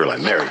lovely as the girl I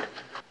married.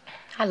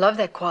 I love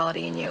that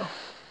quality in you.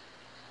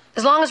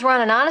 As long as we're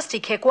on an honesty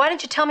kick, why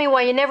didn't you tell me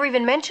why you never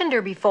even mentioned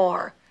her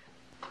before?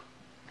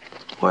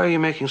 Why are you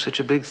making such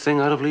a big thing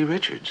out of Lee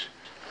Richards?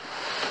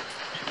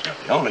 She's not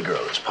the only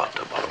girl that's popped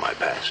up out of my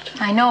past.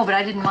 I know, but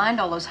I didn't mind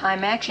all those high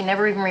macs. You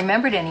never even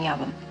remembered any of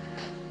them.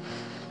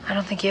 I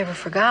don't think you ever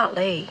forgot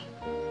Lee.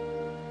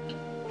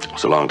 It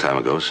was a long time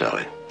ago,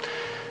 Sally.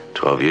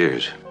 12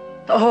 years.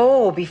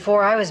 Oh,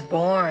 before I was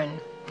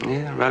born.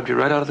 Yeah, robbed you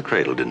right out of the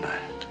cradle, didn't I?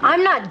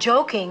 I'm not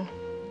joking.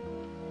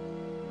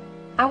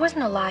 I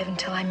wasn't alive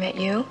until I met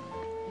you,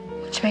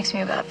 which makes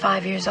me about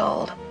 5 years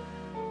old.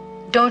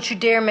 Don't you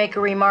dare make a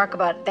remark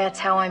about that's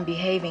how I'm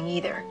behaving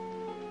either.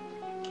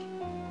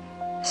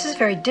 This is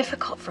very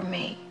difficult for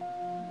me.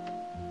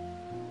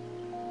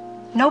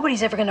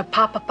 Nobody's ever going to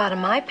pop up out of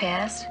my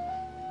past.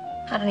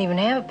 I don't even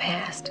have a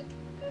past.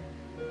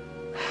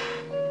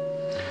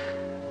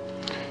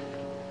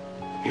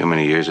 You know how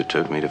many years it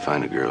took me to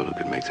find a girl who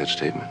could make that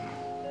statement?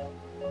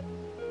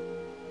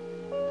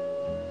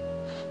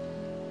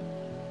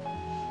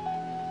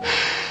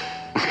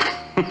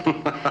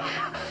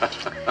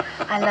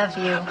 I love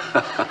you.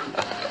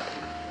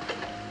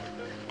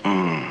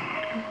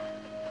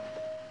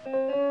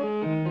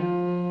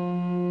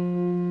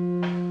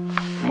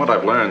 From what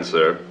I've learned,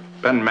 sir,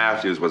 Ben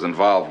Matthews was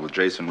involved with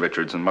Jason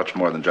Richards in much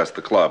more than just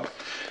the club.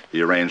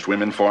 He arranged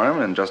women for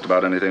him and just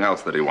about anything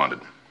else that he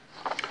wanted.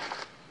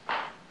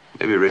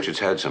 Maybe Richards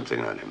had something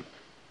on him.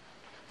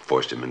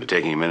 Forced him into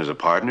taking him in as a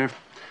partner.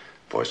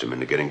 Forced him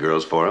into getting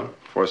girls for him.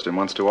 Forced him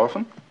once too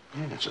often?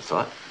 Yeah, that's a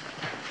thought.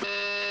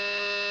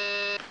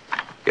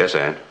 Yes,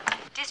 Ann?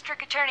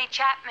 District Attorney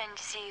Chapman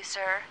to see you,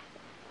 sir.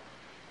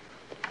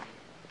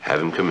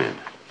 Have him come in.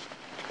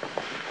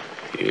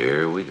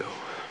 Here we go.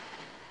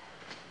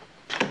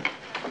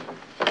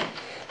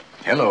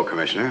 Hello,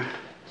 Commissioner.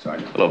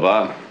 Sergeant. Hello,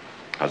 Bob.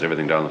 How's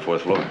everything down on the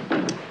 4th floor?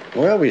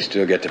 Well, we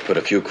still get to put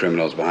a few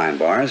criminals behind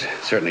bars.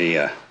 Certainly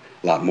a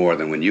lot more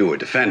than when you were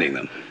defending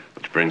them.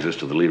 Which brings us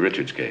to the Lee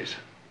Richards case.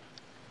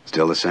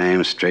 Still the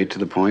same, straight to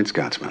the point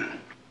Scotsman.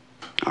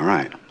 All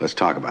right, let's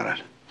talk about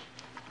it.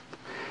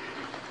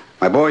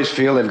 My boys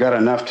feel they've got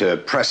enough to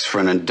press for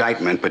an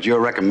indictment, but you're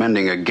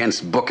recommending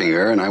against booking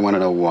her, and I want to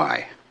know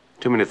why.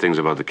 Too many things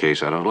about the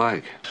case I don't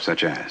like.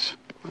 Such as?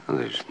 Well,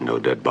 there's no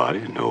dead body,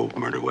 no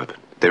murder weapon.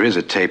 There is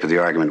a tape of the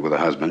argument with the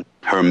husband,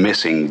 her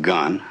missing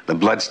gun, the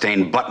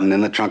blood-stained button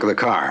in the trunk of the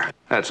car.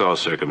 That's all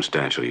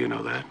circumstantial, you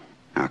know that.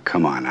 Now,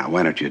 come on now.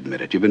 Why don't you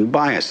admit it? You've been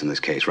biased in this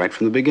case right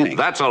from the beginning.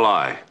 That's a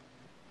lie.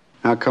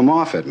 Now, come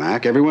off it,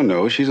 Mac. Everyone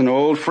knows she's an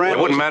old friend. Well,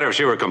 it wouldn't matter if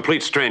she were a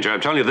complete stranger.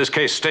 I'm telling you, this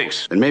case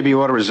stinks. Then maybe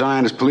you ought to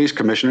resign as police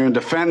commissioner and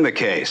defend the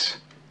case.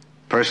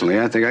 Personally,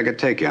 I think I could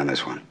take you on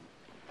this one.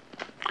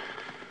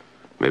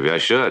 Maybe I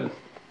should.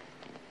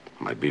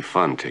 Might be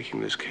fun taking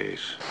this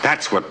case.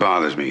 That's what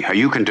bothers me. How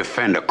you can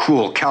defend a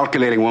cool,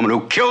 calculating woman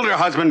who killed her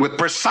husband with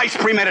precise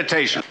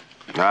premeditation.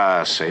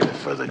 Ah, save it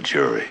for the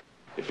jury.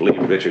 If Lee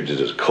Richards is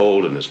as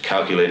cold and as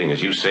calculating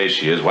as you say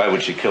she is, why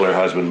would she kill her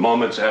husband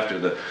moments after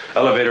the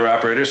elevator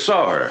operator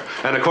saw her?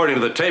 And according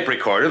to the tape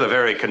recorder, the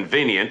very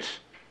convenient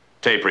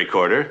tape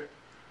recorder,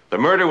 the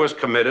murder was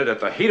committed at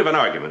the heat of an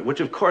argument,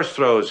 which of course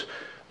throws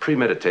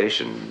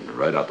premeditation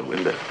right out the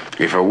window.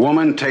 If a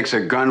woman takes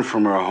a gun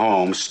from her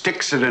home,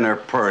 sticks it in her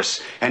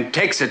purse, and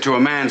takes it to a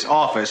man's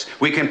office,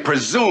 we can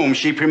presume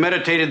she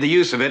premeditated the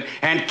use of it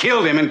and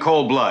killed him in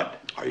cold blood.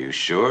 Are you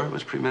sure it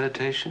was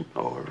premeditation?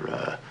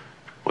 Or,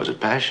 was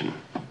it passion?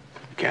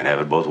 You can't have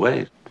it both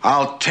ways.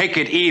 I'll take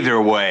it either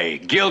way.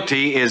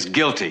 Guilty is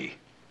guilty.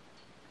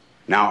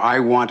 Now, I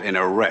want an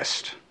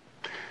arrest.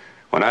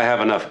 When I have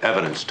enough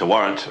evidence to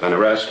warrant an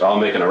arrest, I'll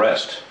make an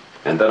arrest.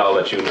 And then I'll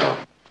let you know.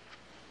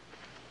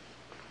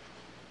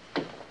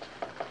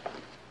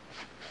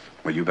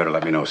 Well, you better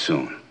let me know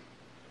soon.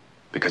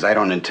 Because I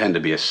don't intend to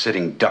be a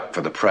sitting duck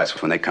for the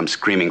press when they come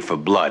screaming for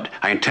blood.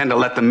 I intend to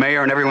let the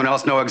mayor and everyone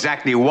else know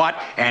exactly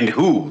what and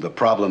who the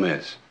problem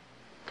is.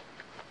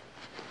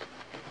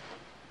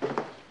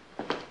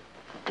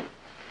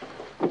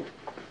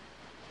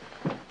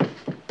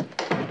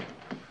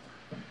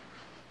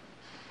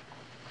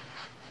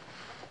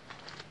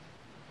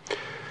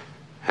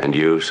 And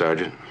you,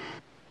 Sergeant?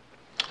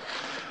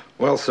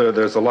 Well, sir,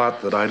 there's a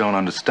lot that I don't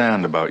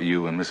understand about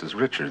you and Mrs.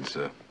 Richards.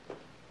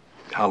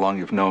 How long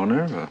you've known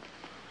her,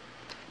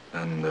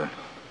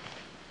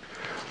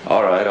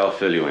 All right, I'll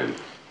fill you in,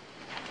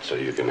 so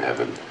you can have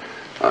an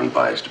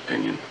unbiased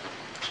opinion.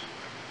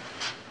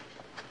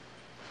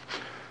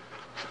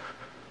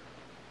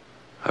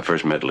 I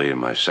first met Lee in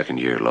my second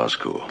year at law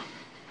school.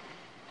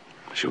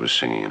 She was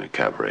singing in a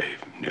cabaret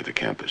near the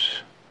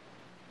campus.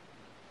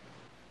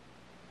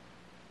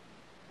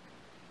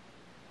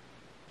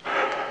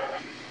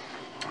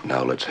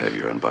 Now let's have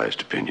your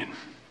unbiased opinion.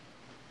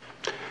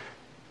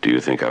 Do you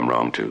think I'm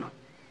wrong, too?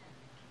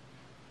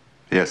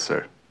 Yes,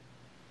 sir.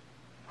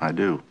 I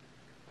do.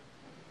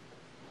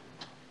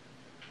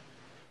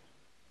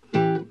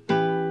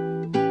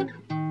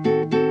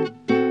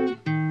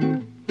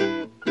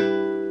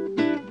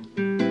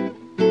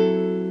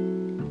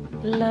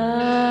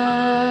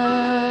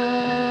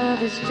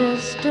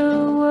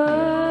 a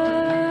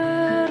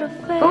word of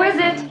Who is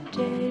it?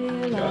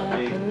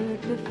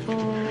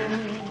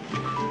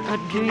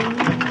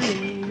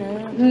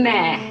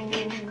 Mac,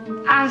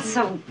 I'm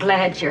so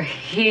glad you're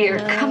here.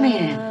 Come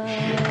in.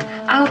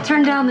 I'll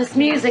turn down this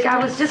music. I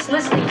was just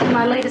listening to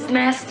my latest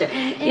master.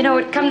 You know,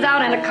 it comes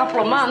out in a couple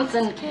of months,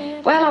 and,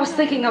 well, I was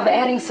thinking of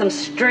adding some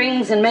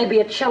strings and maybe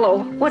a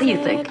cello. What do you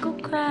think?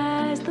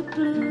 Cries the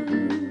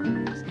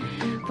blues,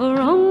 for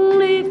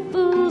only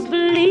fools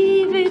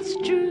believe it's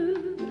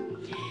true.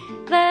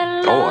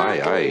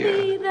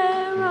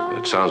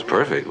 It sounds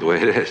perfect the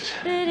way it is.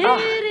 Oh,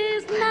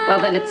 well,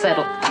 then it's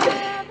settled.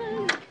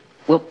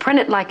 We'll print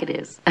it like it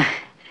is.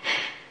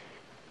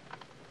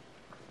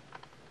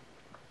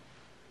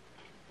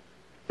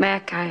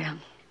 Mac, I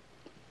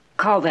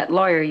called that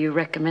lawyer you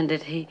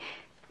recommended. He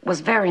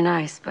was very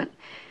nice, but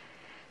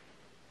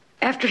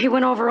after he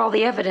went over all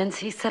the evidence,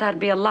 he said I'd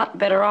be a lot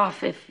better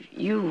off if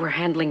you were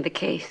handling the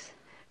case.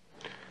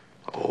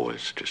 Oh,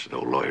 it's just an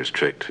old lawyer's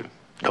trick to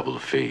double the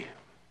fee.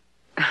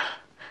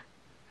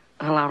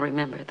 Well, I'll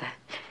remember that.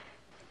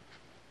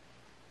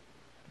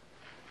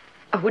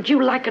 Would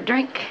you like a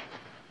drink?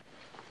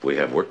 We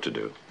have work to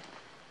do.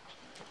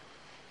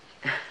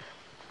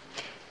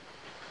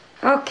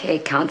 Okay,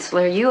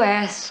 Counselor, you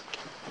ask,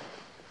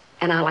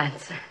 and I'll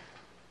answer.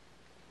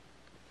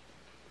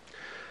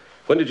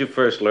 When did you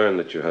first learn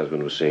that your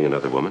husband was seeing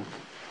another woman?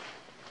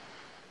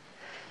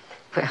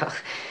 Well,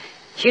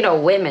 you know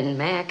women,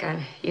 Mac.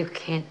 You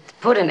can't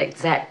put an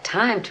exact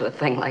time to a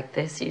thing like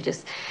this. You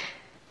just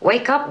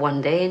wake up one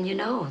day and you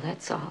know,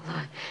 that's all.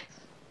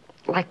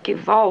 Like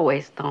you've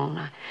always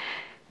known.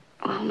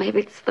 Well, maybe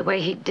it's the way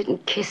he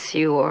didn't kiss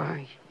you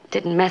or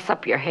didn't mess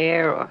up your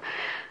hair, or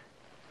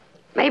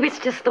maybe it's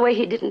just the way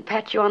he didn't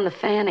pat you on the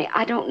fanny.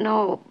 I don't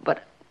know,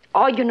 but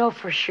all you know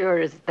for sure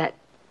is that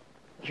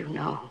you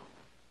know.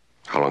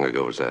 How long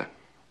ago was that?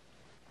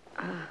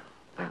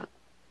 About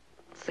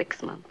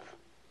 6 months.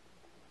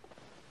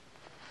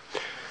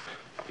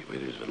 You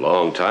waited a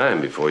long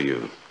time before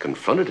you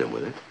confronted him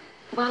with it.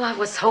 Well, I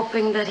was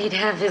hoping that he'd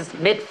have his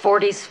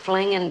mid-40s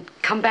fling and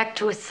come back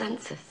to his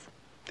senses.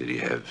 Did he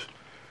have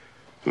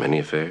many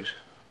affairs?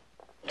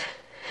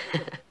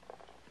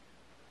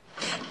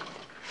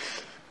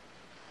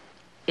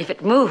 If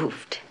it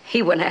moved,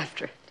 he went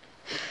after it.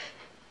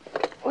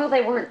 Well,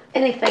 they weren't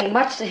anything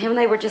much to him.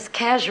 They were just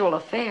casual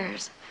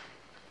affairs.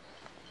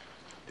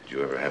 Did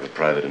you ever have a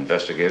private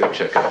investigator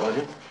check up on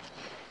him?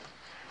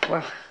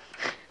 Well,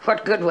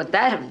 what good would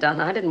that have done?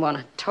 I didn't want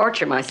to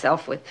torture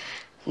myself with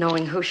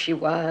knowing who she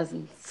was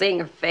and seeing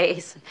her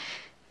face and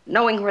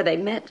knowing where they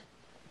met.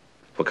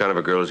 What kind of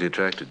a girl is he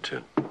attracted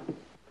to?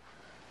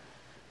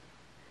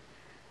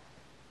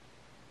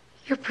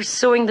 You're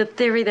pursuing the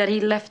theory that he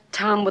left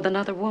town with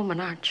another woman,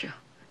 aren't you?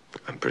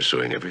 I'm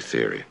pursuing every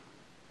theory.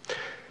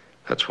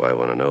 That's why I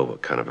want to know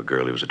what kind of a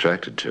girl he was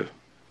attracted to.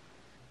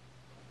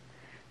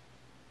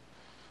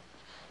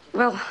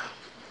 Well,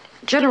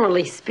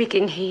 generally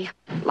speaking, he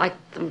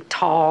liked them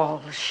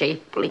tall,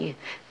 shapely,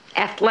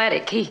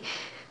 athletic. He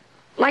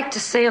liked to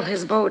sail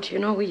his boat. You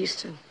know, we used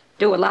to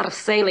do a lot of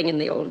sailing in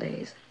the old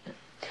days.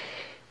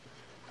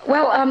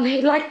 Well,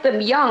 he liked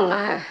them young.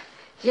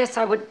 Yes,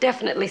 I would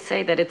definitely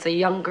say that it's a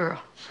young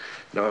girl.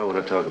 Now I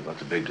want to talk about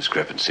the big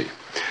discrepancy.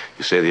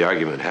 You say the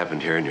argument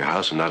happened here in your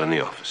house and not in the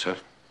office, huh?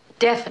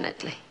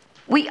 Definitely.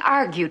 We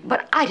argued,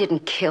 but I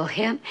didn't kill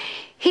him.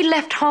 He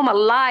left home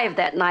alive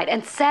that night,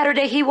 and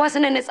Saturday he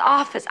wasn't in his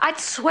office. I'd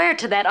swear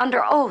to that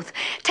under oath.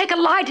 Take a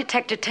lie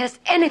detector test,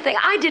 anything.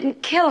 I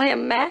didn't kill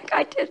him, Mac.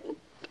 I didn't.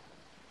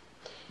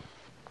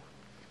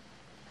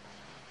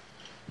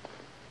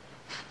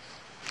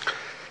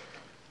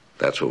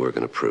 That's what we're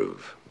going to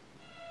prove.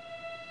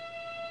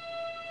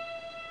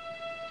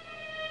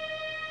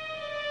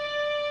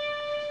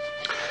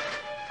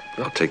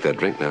 I'll take that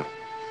drink now.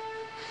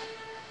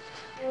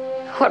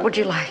 What would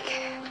you like?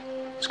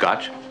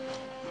 Scotch?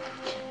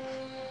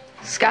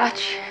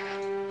 Scotch?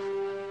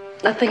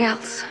 Nothing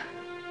else?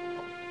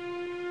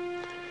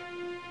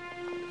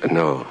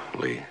 No,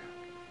 Lee.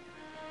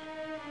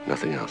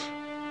 Nothing else.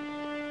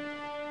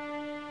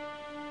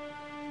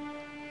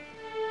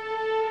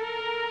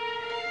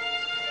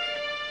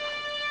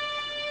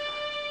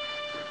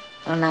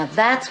 Well, now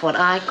that's what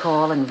I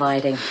call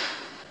inviting.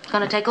 It's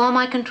gonna take all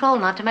my control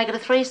not to make it a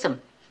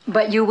threesome.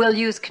 But you will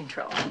use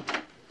control.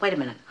 Wait a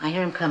minute. I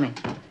hear him coming.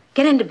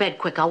 Get into bed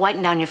quick. I'll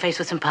whiten down your face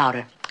with some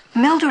powder.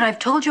 Mildred, I've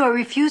told you I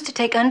refuse to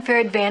take unfair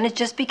advantage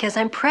just because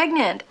I'm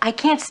pregnant. I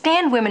can't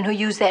stand women who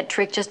use that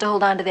trick just to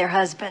hold on to their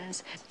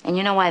husbands. And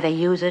you know why they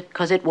use it?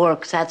 Because it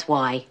works, that's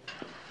why.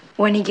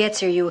 When he gets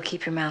here, you will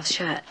keep your mouth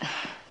shut.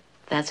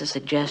 That's a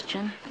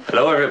suggestion.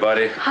 Hello,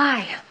 everybody.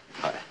 Hi.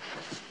 Hi.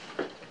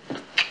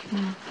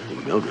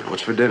 Mildred,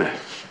 what's for dinner?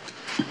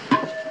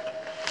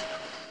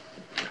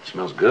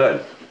 Smells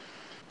good.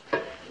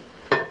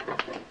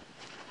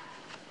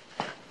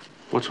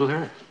 What's with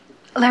her?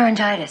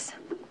 Laryngitis,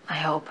 I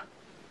hope.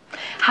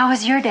 How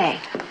was your day?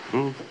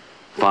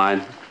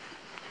 Fine.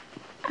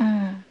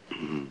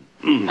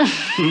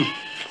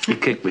 You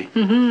kicked me.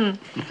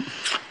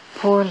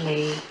 Poor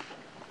Lee.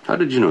 How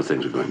did you know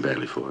things were going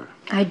badly for her?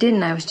 I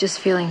didn't. I was just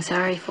feeling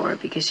sorry for her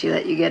because she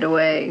let you get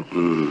away.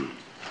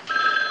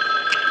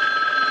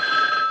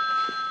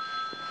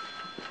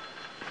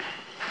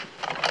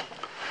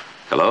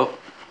 Hello?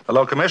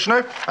 Hello,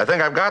 Commissioner. I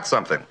think I've got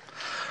something.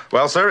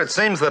 Well, sir, it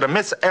seems that a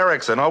Miss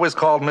Erickson always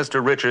called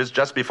Mr. Richards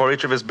just before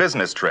each of his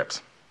business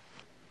trips.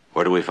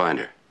 Where do we find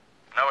her?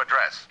 No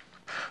address.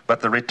 But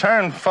the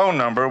return phone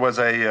number was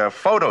a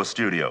photo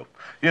studio.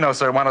 You know,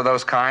 sir, one of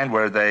those kind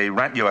where they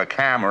rent you a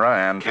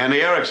camera and...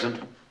 Candy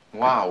Erickson.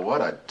 Wow,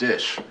 what a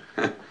dish.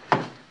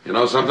 You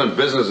know something?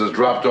 Business has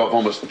dropped off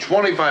almost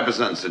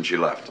 25% since she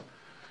left.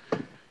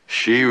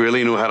 She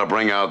really knew how to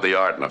bring out the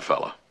art in a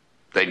fella.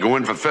 They'd go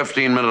in for a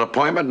 15-minute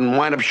appointment and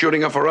wind up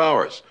shooting her for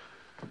hours.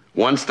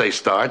 Once they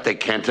start, they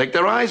can't take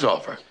their eyes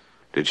off her.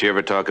 Did she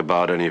ever talk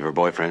about any of her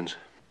boyfriends?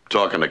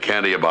 Talking to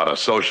Candy about her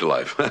social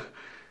life.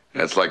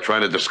 That's like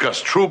trying to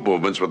discuss troop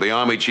movements with the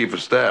Army Chief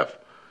of Staff.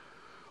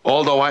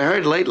 Although I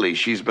heard lately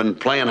she's been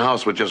playing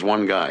house with just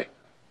one guy.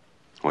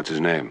 What's his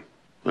name?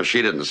 Well,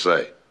 she didn't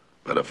say.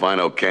 But if I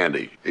know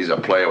Candy, he's a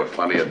player with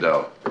plenty of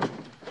dough.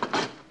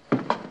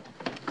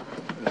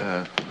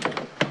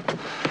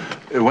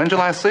 When'd you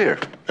last see her?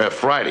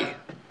 Friday.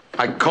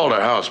 I called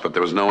her house, but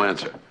there was no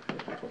answer.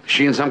 Is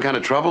she in some kind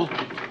of trouble?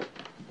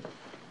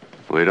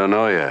 We don't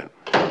know yet.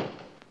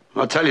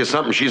 I'll tell you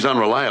something, she's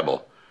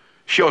unreliable.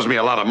 She owes me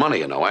a lot of money,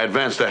 you know. I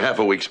advanced her half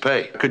a week's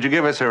pay. Could you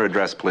give us her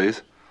address,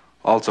 please?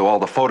 Also, all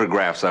the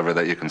photographs of her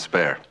that you can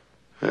spare.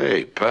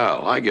 Hey,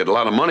 pal, I get a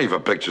lot of money for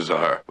pictures of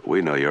her.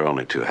 We know you're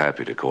only too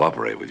happy to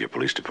cooperate with your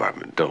police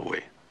department, don't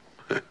we?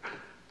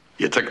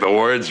 You took the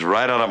words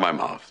right out of my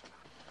mouth.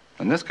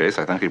 In this case,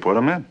 I think he put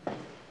them in.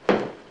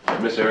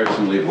 Miss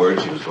Erickson leave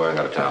word she was going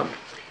out of town.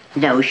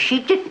 No,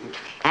 she didn't.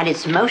 And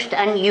it's most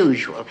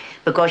unusual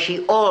because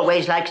she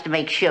always likes to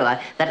make sure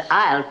that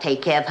I'll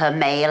take care of her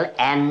mail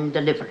and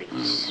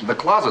deliveries. The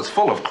closet's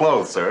full of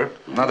clothes, sir.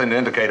 Nothing to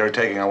indicate her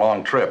taking a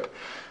long trip.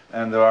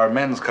 And there are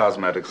men's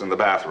cosmetics in the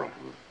bathroom.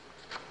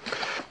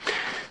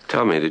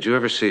 Tell me, did you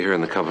ever see her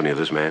in the company of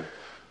this man?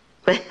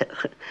 Well,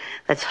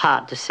 that's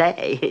hard to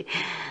say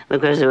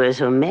because there were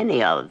so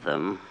many of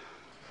them.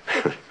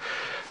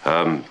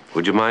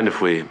 Would you mind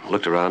if we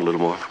looked around a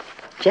little more?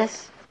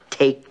 Just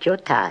take your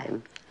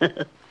time.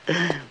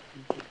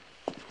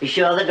 Be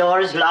sure the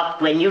door is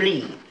locked when you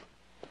leave.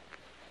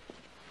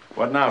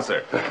 What now,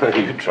 sir?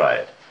 You try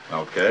it.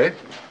 Okay.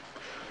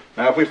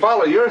 Now, if we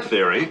follow your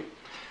theory,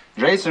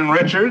 Jason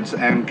Richards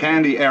and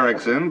Candy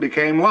Erickson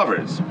became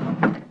lovers.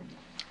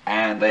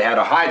 And they had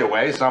a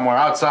hideaway somewhere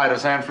outside of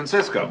San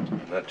Francisco.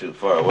 Not too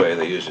far away.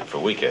 They use it for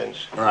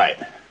weekends. Right.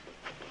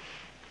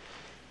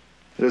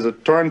 There's a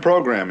torn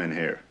program in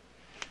here.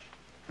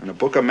 And a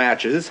book of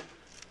matches.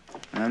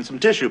 And some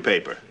tissue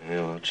paper.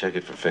 Yeah, well, check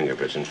it for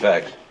fingerprints. In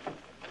fact,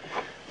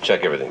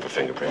 check everything for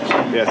fingerprints.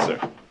 Yes, sir.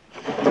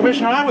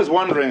 Commissioner, I was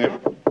wondering if...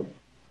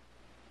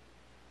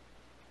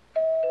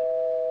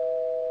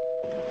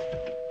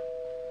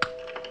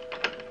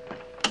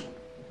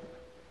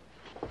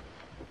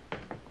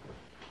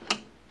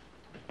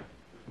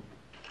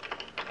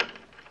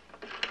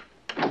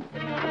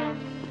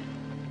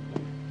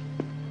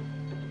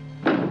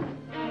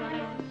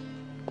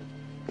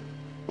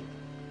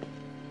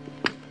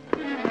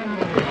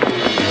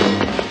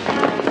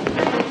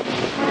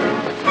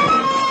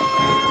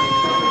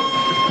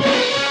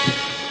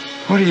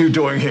 What are you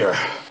doing here?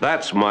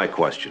 That's my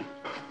question.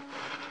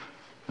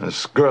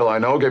 This girl I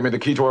know gave me the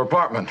key to her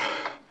apartment.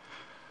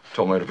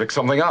 Told me to pick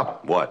something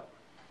up. What?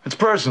 It's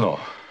personal.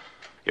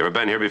 You ever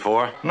been here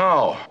before?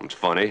 No. It's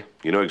funny.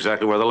 You know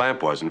exactly where the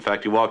lamp was. In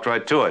fact, you walked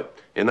right to it.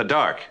 In the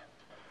dark.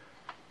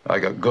 I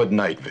got good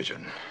night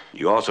vision.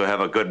 You also have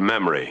a good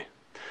memory.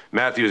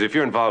 Matthews, if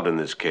you're involved in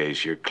this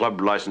case, your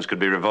club license could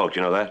be revoked.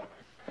 You know that?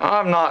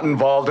 I'm not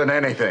involved in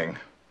anything.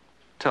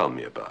 Tell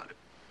me about it.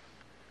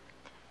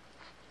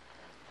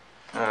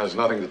 There's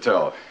nothing to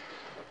tell.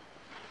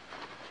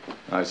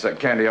 I set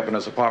Candy up in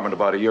his apartment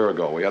about a year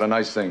ago. We had a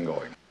nice thing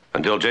going.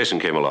 Until Jason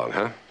came along,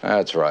 huh?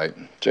 That's right.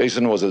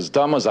 Jason was as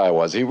dumb as I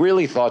was. He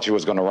really thought she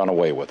was going to run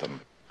away with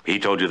him. He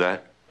told you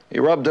that? He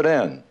rubbed it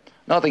in.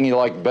 Nothing he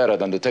liked better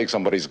than to take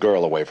somebody's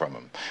girl away from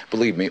him.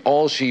 Believe me,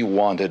 all she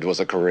wanted was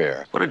a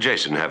career. What did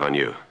Jason have on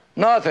you?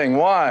 Nothing.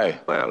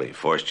 Why? Well, he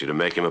forced you to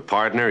make him a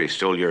partner. He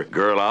stole your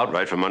girl out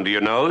right from under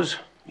your nose.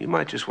 You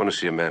might just want to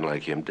see a man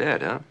like him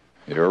dead, huh?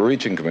 You're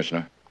reaching,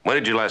 Commissioner. When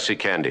did you last see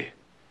Candy?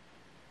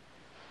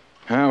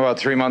 About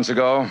 3 months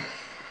ago.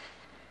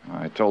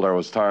 I told her I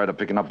was tired of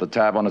picking up the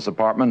tab on his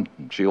apartment.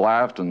 She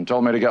laughed and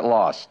told me to get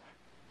lost.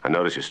 I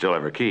notice you still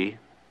have her key.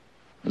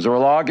 Is there a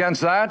law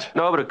against that?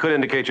 No, but it could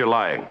indicate you're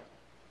lying.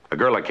 A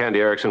girl like Candy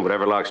Erickson would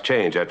ever locks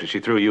change after she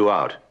threw you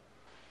out.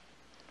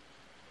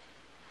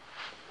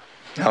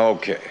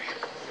 Okay.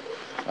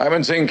 I've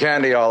been seeing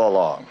Candy all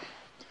along.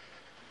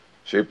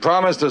 She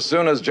promised as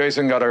soon as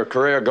Jason got her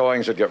career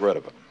going, she'd get rid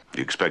of him. Do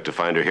you expect to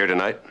find her here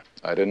tonight?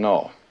 I didn't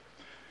know.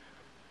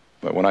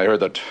 But when I heard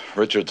that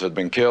Richards had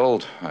been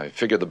killed, I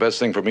figured the best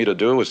thing for me to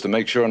do was to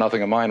make sure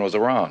nothing of mine was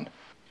around.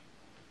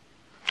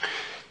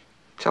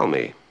 Tell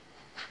me,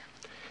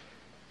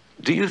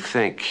 Do you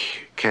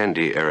think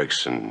Candy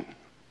Erickson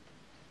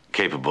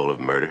capable of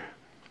murder?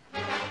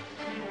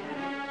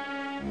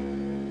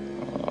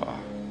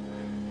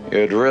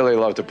 You'd really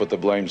love to put the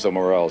blame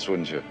somewhere else,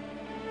 wouldn't you?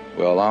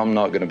 Well, I'm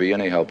not going to be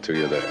any help to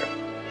you there.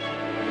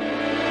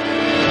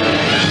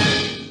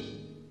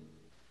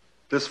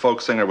 This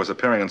folk singer was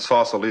appearing in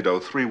Sausalito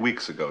 3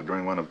 weeks ago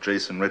during one of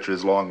Jason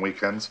Richards' long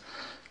weekends.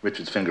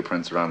 Richards'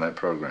 fingerprints are on that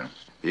program.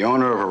 The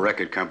owner of a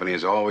record company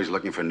is always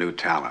looking for new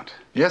talent.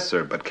 Yes,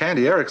 sir, but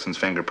Candy Erickson's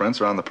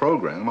fingerprints are on the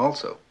program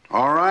also.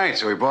 All right,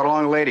 so we brought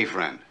along a lady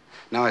friend.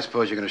 Now I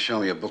suppose you're going to show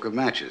me a book of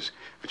matches,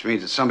 which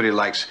means that somebody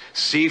likes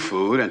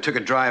seafood and took a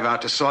drive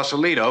out to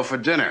Sausalito for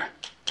dinner.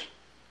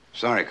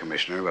 Sorry,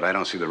 Commissioner, but I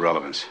don't see the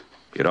relevance.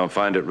 You don't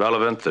find it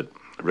relevant that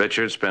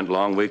Richards spent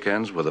long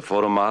weekends with a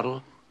photo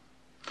model?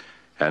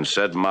 And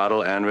said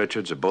model and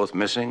Richards are both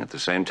missing at the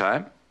same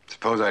time?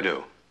 Suppose I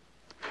do.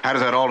 How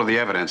does that alter the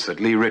evidence that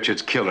Lee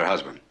Richards killed her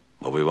husband?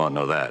 Well, we won't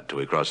know that till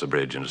we cross the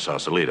bridge into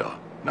Sausalito.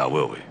 Now,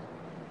 will we?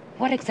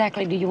 What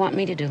exactly do you want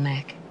me to do,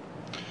 Mac?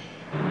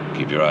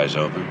 Keep your eyes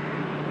open.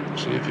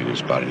 See if you can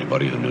spot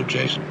anybody who knew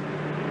Jason.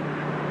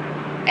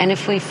 And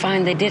if we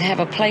find they did have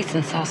a place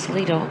in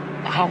Sausalito,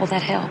 how will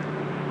that help?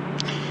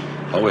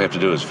 All we have to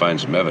do is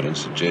find some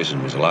evidence that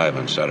Jason was alive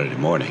on Saturday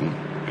morning.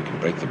 We can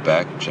break the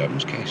back of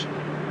Chapman's case.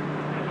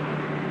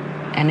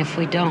 And if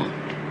we don't?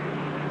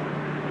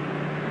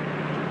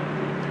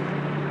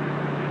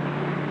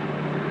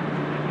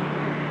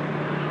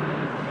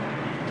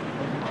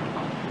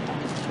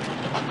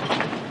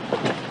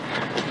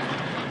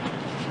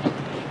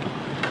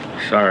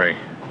 Sorry.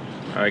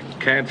 I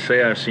can't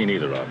say I've seen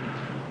either of them.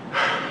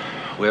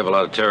 We have a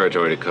lot of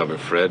territory to cover,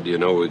 Fred. Do you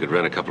know where we could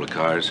rent a couple of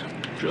cars?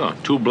 Sure.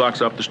 2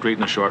 blocks up the street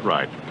and a short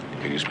ride.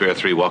 Can you spare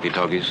 3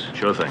 walkie-talkies?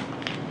 Sure thing.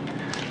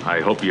 I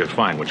hope you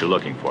find what you're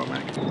looking for,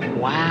 Mac.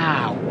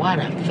 Wow, what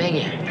a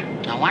figure.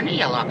 No wonder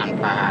you're looking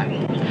for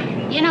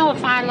her. You know,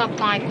 if I looked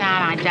like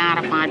that, I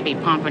doubt if I'd be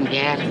pumping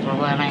gas for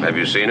a living. Have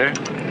you seen her?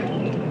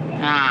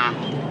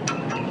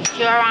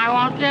 Sure I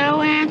won't do,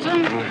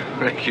 handsome?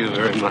 Thank you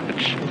very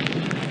much.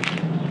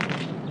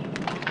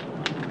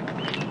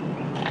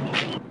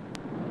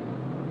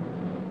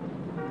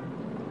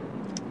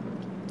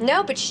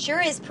 No, but she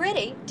sure is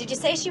pretty. Did you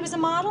say she was a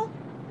model?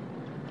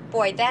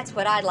 Boy, that's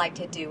what I'd like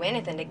to do.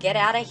 Anything to get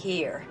out of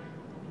here.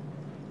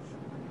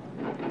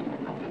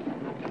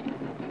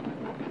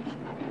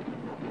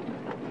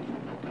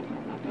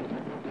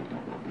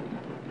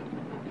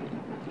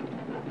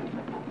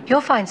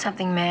 You'll find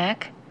something,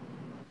 Mac.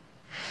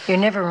 You're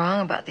never wrong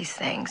about these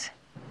things.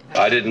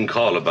 I didn't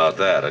call about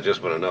that. I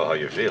just want to know how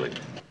you're feeling.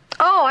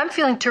 Oh, I'm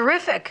feeling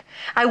terrific.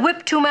 I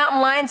whipped 2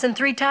 mountain lions and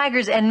 3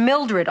 tigers and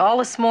Mildred all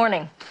this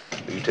morning.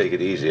 You take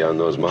it easy on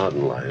those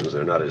mountain lions.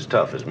 They're not as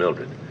tough as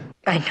Mildred.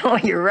 I know,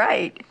 you're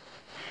right.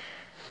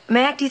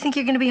 Mac, do you think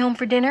you're going to be home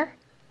for dinner?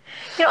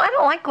 You know, I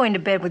don't like going to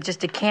bed with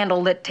just a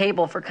candle-lit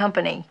table for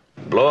company.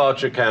 Blow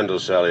out your candle,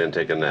 Sally, and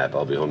take a nap.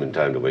 I'll be home in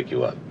time to wake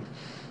you up.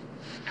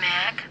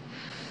 Mac?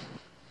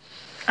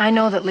 I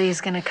know that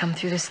Lee's going to come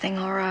through this thing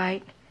all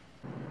right.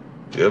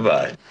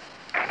 Goodbye.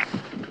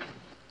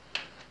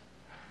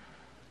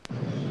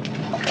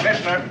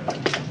 Commissioner.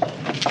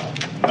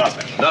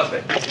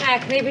 Nothing.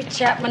 Mac, maybe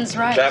Chapman's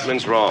right.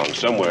 Chapman's wrong.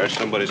 Somewhere,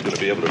 somebody's going to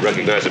be able to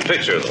recognize a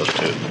picture of those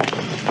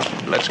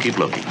 2. Let's keep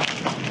looking.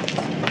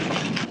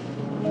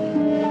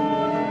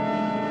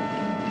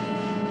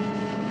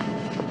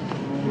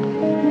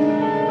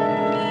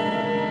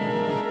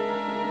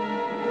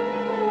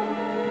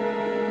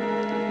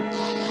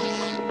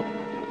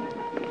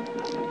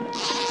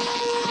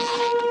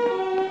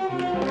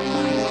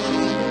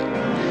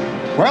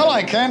 Well,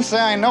 I can't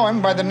say I know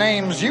him by the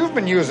names you've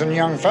been using,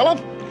 young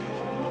fella.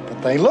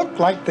 But they look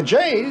like the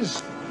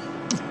Jays.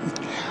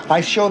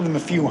 I showed them a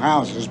few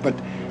houses, but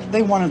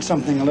they wanted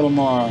something a little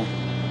more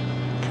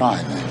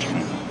private, you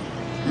know.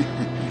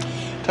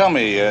 Tell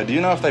me, do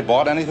you know if they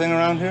bought anything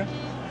around here?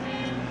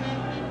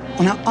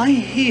 Well, now, I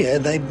hear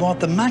they bought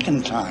the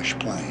McIntosh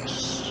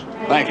place.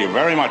 Thank you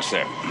very much,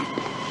 sir.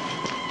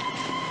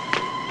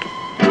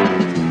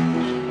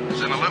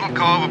 It's in a little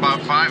cove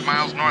about 5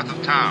 miles north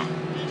of town.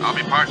 I'll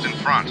be parked in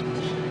front.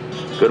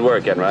 Good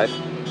work, Enright.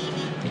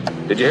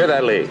 Did you hear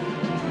that, Lee?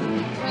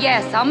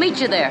 Yes, I'll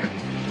meet you there.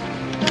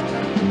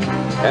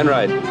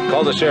 Enright,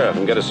 call the sheriff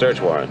and get a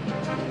search warrant.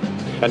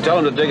 And tell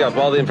him to dig up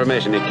all the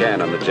information he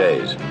can on the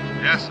Jays.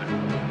 Yes, sir.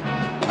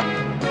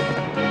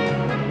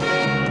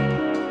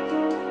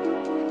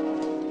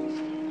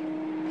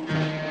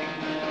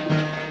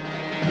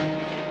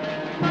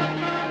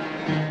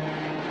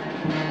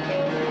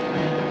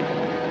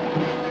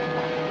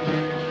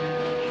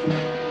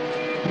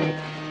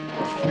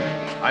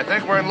 I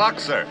think we're in luck,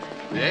 sir.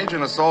 The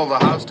agent who sold the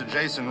house to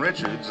Jason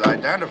Richards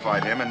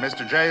identified him and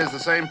Mr. J as the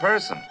same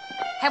person.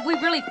 Have we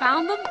really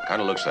found them?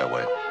 Kind of looks that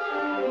way.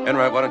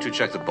 Enright, why don't you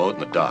check the boat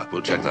and the dock?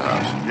 We'll check the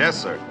house.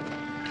 Yes, sir.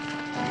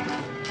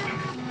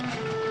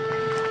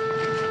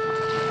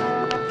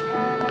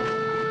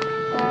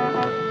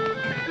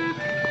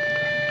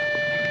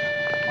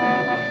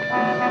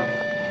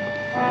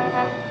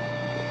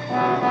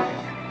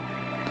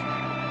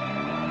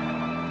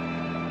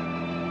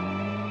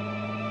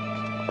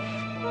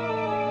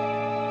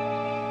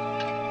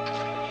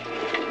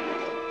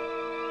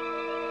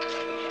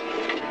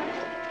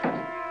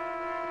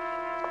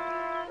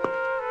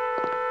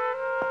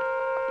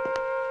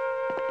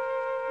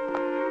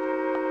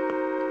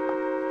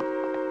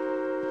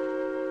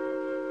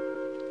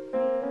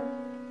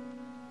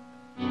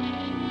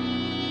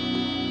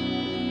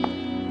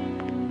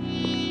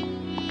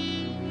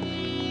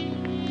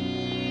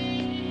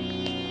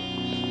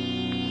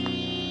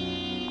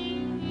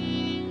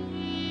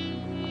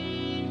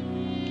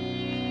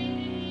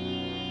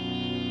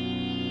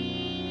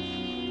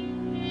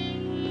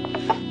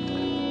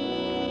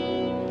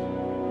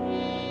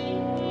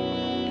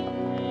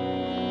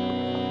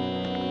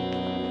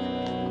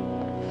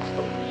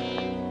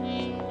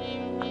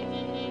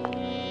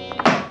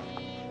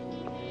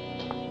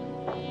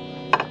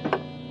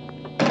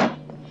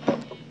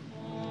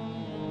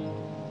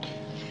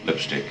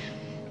 stick?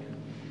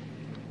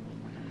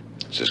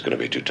 Is this going to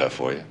be too tough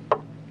for you?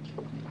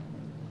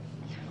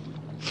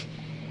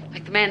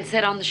 Like the man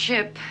said on the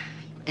ship,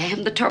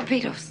 damn the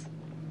torpedoes.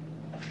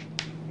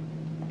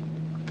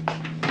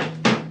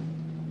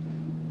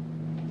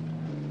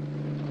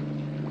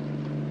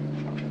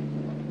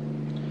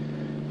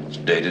 It's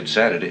dated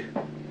Saturday.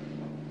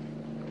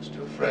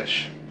 Still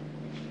fresh.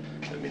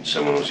 That means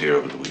someone was here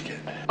over the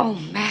weekend. Oh,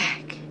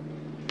 Mac.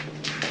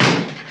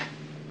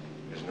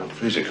 There's no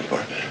freezer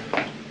compartment.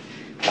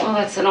 Well,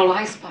 that's an old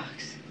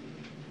icebox.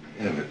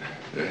 Yeah, but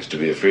there has to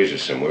be a freezer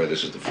somewhere.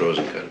 This is the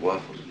frozen cut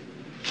waffles.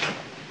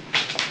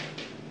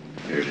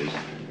 Here it is.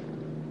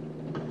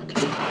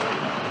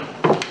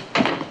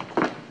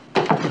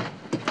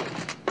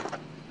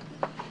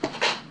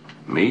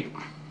 Meat,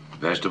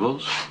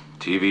 vegetables,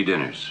 TV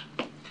dinners.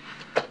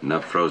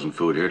 Enough frozen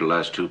food here to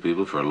last 2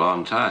 people for a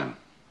long time.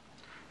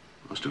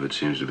 Most of it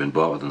seems to have been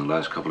bought within the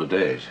last couple of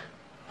days.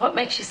 What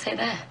makes you say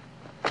that?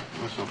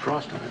 There's no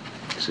frost on it.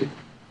 See?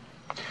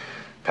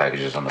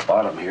 Packages on the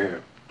bottom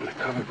here. They're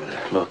covered with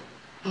it. Look.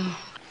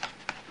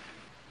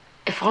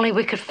 If only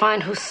we could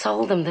find who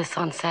sold them this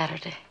on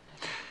Saturday.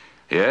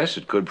 Yes,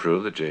 it could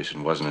prove that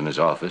Jason wasn't in his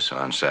office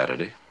on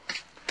Saturday.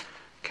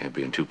 Can't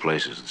be in 2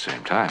 places at the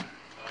same time.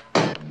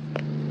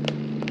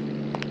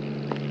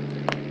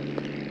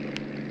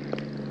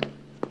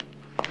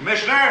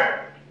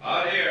 Commissioner!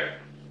 Out here.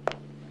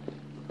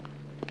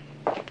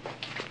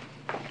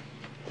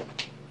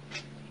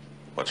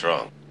 What's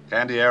wrong?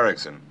 Candy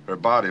Erickson. Her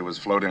body was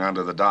floating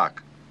under the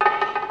dock.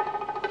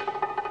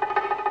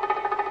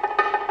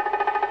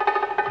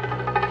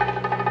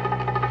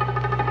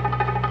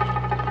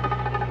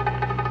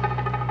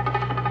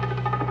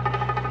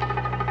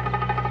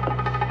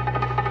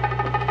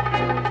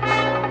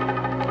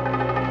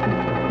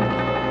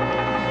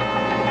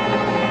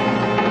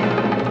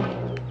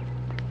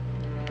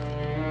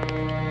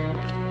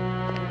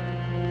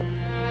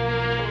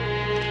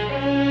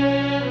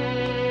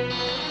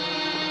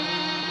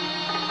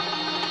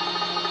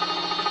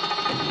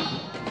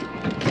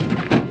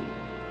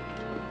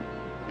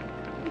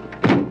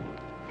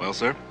 Well,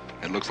 sir,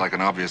 it looks like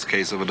an obvious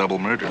case of a double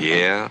murder.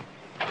 Yeah.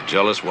 A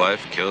jealous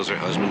wife kills her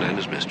husband and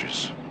his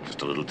mistress.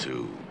 Just a little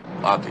too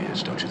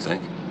obvious, don't you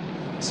think?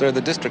 Sir,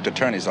 the district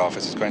attorney's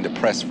office is going to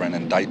press for an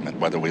indictment,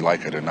 whether we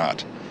like it or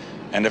not.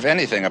 And if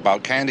anything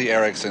about Candy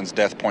Erickson's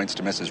death points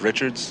to Mrs.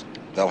 Richards,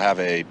 they'll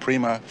have a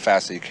prima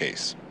facie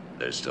case.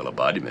 There's still a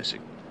body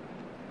missing.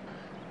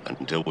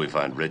 Until we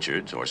find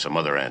Richards or some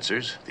other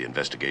answers, the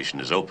investigation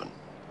is open.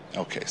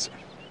 Okay, sir.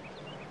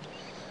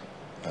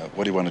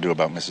 What do you want to do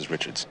about Mrs.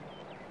 Richards?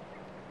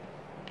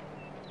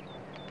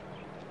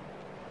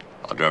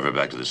 I'll drive her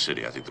back to the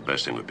city. I think the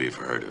best thing would be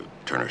for her to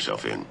turn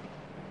herself in.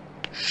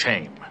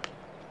 Shame.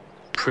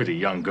 Pretty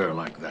young girl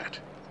like that.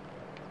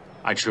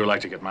 I'd sure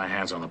like to get my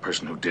hands on the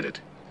person who did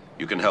it.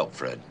 You can help,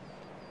 Fred.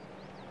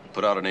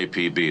 Put out an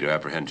APB to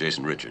apprehend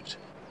Jason Richards.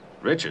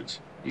 Richards?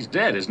 He's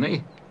dead, isn't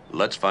he?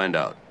 Let's find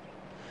out.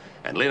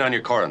 And lean on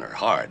your coroner,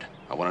 hard.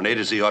 I want an A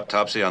to Z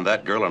autopsy on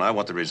that girl, and I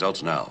want the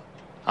results now.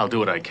 I'll do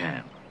what I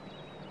can.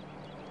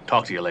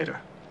 Talk to you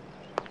later.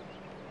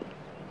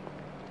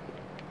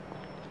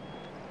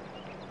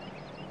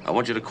 I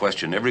want you to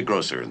question every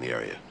grocer in the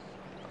area.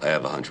 I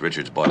have a hunch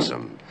Richards bought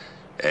some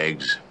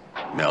eggs,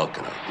 milk,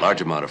 and a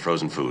large amount of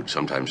frozen food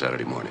sometime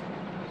Saturday morning.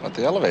 But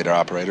the elevator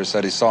operator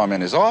said he saw him in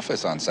his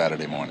office on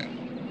Saturday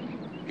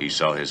morning. He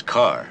saw his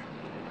car,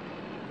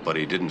 but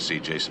he didn't see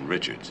Jason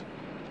Richards.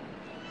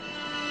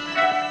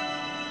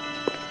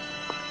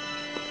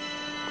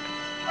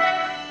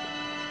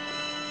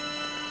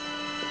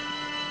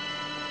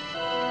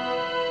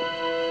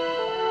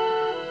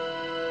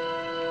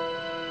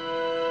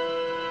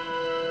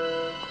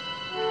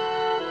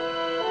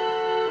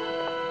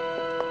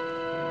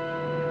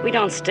 We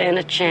don't stand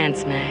a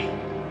chance, May.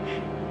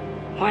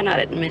 Why not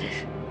admit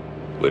it?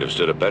 We'd have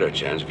stood a better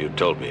chance if you'd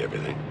told me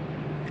everything.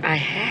 I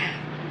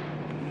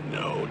have.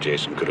 No,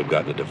 Jason could have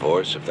gotten a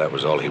divorce if that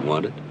was all he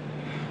wanted.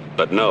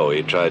 But no,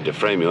 he tried to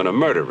frame you on a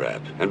murder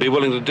rap and be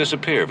willing to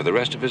disappear for the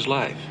rest of his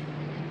life.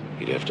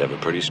 He'd have to have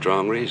a pretty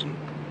strong reason.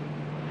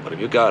 What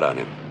have you got on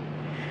him?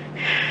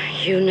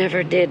 You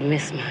never did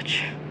miss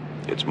much.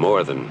 It's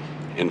more than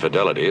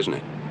infidelity, isn't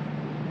it?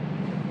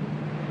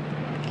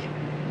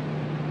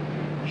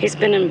 He's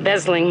been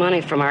embezzling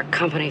money from our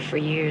company for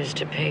years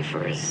to pay for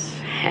his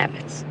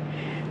habits.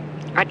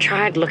 I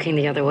tried looking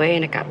the other way,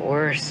 and it got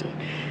worse. And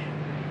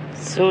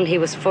soon he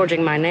was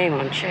forging my name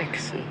on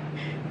checks. And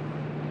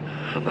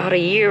about a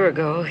year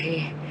ago,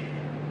 he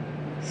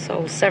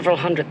sold several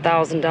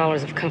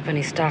 $100,000 of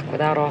company stock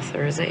without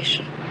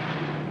authorization.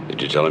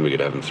 Did you tell him you could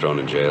have him thrown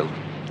in jail?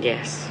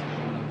 Yes.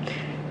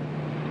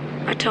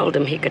 I told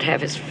him he could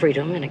have his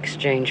freedom in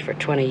exchange for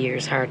 20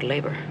 years hard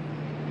labor.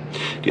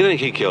 Do you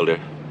think he killed her?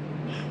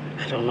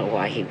 I don't know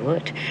why he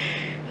would.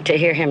 To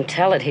hear him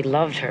tell it, he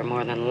loved her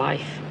more than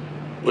life.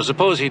 Well,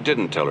 suppose he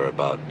didn't tell her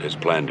about his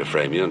plan to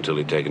frame you until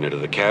he'd taken her to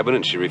the cabin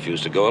and she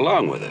refused to go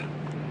along with it.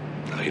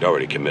 Now, he'd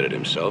already committed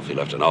himself. He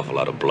left an awful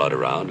lot of blood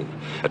around. And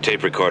a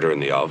tape recorder in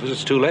the office.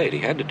 It's too late. He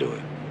had to do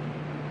it.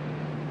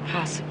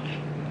 Possibly.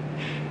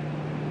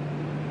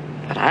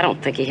 But I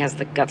don't think he has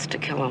the guts to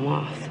kill him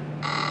off.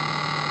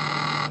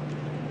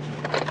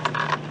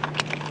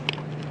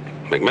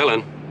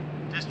 McMillan,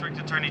 District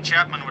Attorney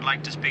Chapman would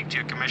like to speak to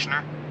you,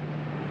 Commissioner.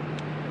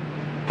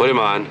 put him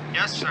on.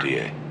 Yes, sir.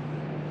 DA.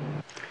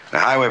 The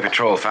Highway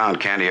Patrol found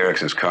Candy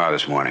Erickson's car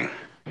this morning.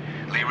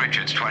 Lee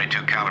Richards'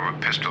 .22 caliber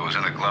pistol was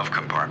in the glove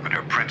compartment.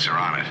 Her prints are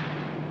on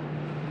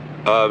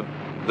it.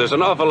 There's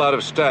an awful lot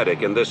of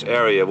static in this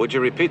area. Would you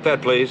repeat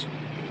that, please?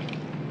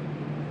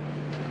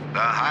 The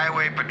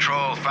Highway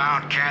Patrol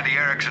found Candy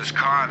Erickson's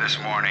car this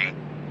morning.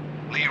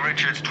 Lee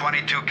Richards'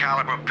 .22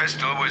 caliber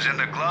pistol was in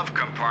the glove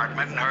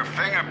compartment, and her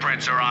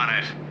fingerprints are on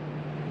it.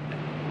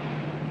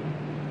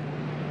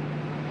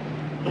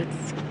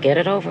 Let's get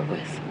it over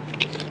with.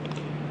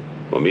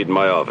 We'll meet in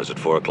my office at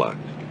 4 o'clock.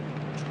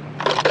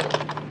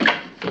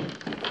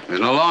 There's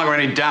no longer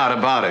any doubt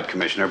about it,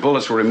 Commissioner.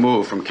 Bullets were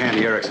removed from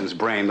Candy Erickson's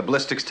brain. The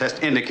ballistics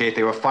test indicate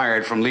they were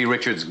fired from Lee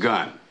Richards'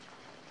 gun.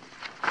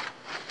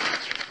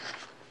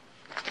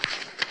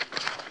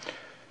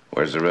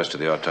 Where's the rest of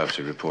the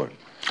autopsy report?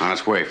 On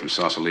its way from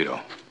Sausalito.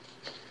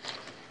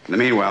 In the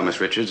meanwhile, Miss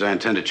Richards, I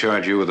intend to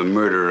charge you with the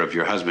murder of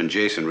your husband,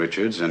 Jason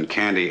Richards, and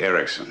Candy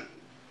Erickson.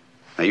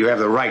 Now, you have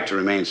the right to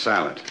remain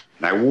silent.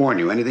 And I warn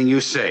you, anything you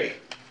say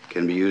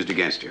can be used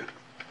against you.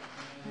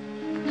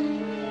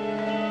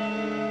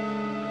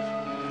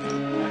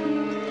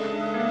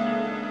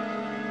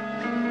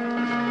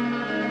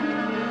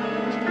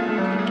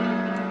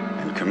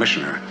 And,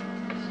 Commissioner,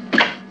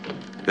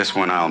 this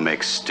one I'll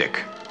make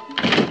stick.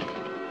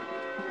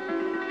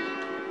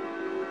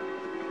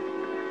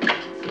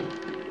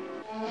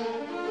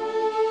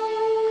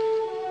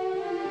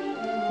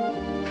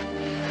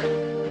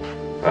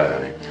 Hi,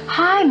 honey.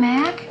 Hi,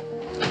 Mac.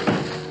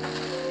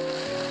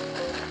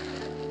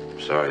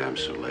 Sorry I'm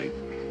so late.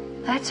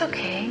 That's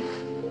okay.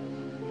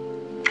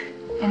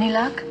 Any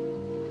luck?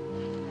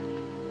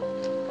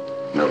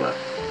 No luck.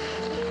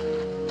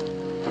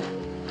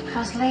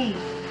 How's Lee?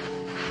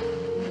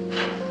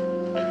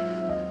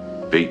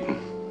 Beaten.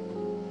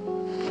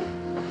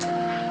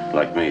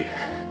 Like me.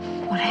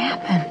 What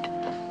happened?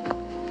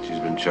 She's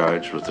been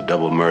charged with the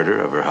double murder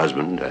of her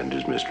husband and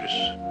his mistress.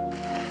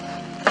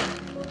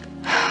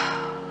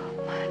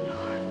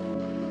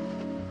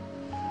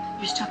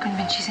 You're still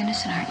convinced she's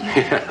innocent, aren't you?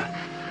 Yeah.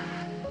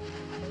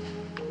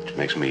 Which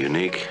makes me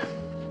unique.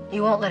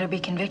 You won't let her be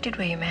convicted,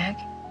 will you, Mac?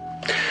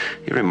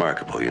 You're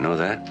remarkable, you know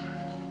that?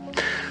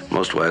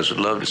 Most wives would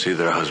love to see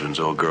their husbands'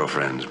 old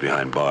girlfriends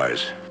behind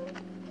bars.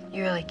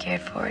 You really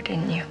cared for her,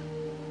 didn't you?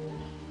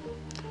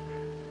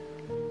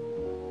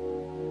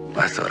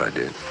 I thought I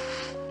did.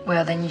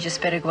 Well, then you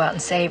just better go out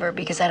and save her,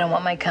 because I don't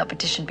want my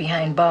competition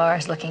behind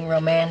bars looking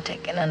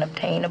romantic and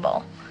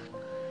unobtainable.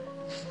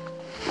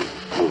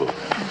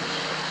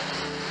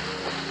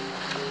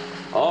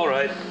 All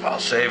right, I'll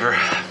save her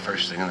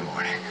first thing in the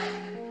morning.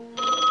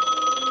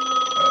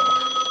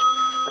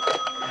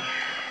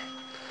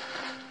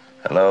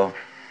 Hello?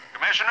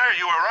 Commissioner,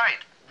 you were right.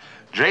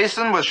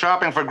 Jason was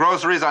shopping for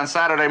groceries on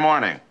Saturday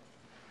morning.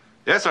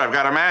 Yes, sir, I've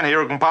got a man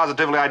here who can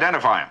positively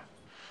identify him.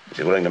 Is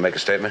he willing to make a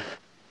statement?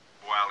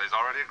 Well, he's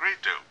already agreed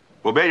to.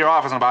 We'll be at your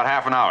office in about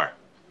half an hour.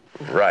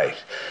 Right.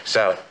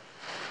 Sally.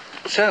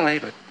 Sally,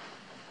 but...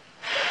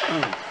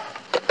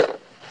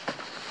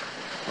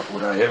 what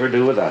would I ever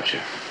do without you?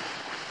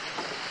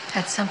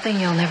 That's something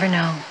you'll never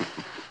know.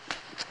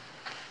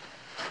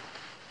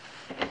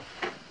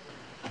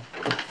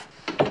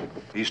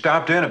 He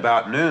stopped in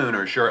about noon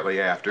or shortly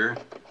after.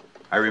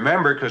 I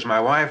remember because my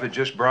wife had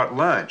just brought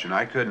lunch and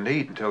I couldn't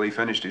eat until he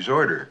finished his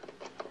order.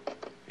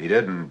 He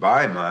didn't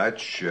buy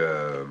much,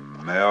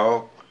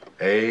 milk,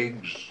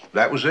 eggs,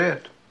 that was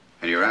it.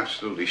 And you're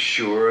absolutely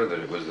sure that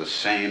it was the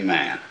same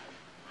man?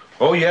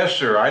 Oh, yes,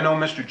 sir. I know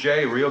Mr.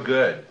 J real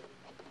good.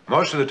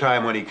 Most of the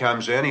time when he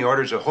comes in, he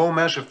orders a whole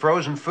mess of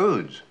frozen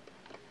foods.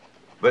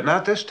 But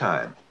not this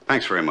time.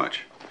 Thanks very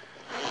much.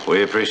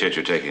 We appreciate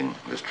you taking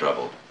this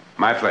trouble.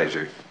 My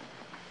pleasure.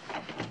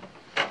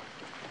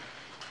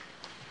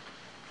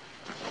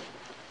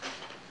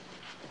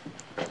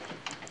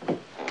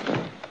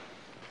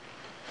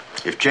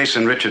 If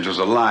Jason Richards was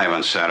alive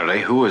on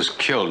Saturday, who was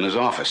killed in his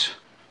office?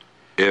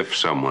 If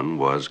someone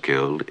was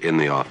killed in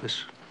the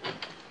office.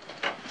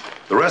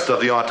 The rest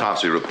of the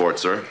autopsy report,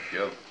 sir.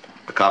 Yep.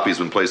 A copy's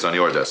been placed on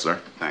your desk,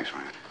 sir. Thanks,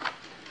 Ryan.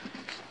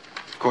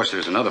 Of course,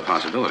 there's another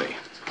possibility.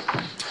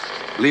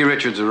 Lee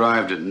Richards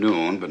arrived at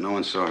noon, but no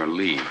one saw her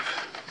leave.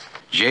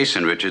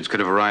 Jason Richards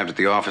could have arrived at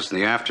the office in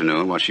the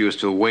afternoon while she was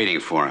still waiting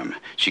for him.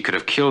 She could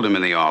have killed him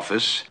in the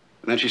office,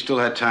 and then she still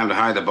had time to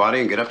hide the body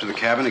and get up to the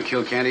cabin and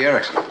kill Candy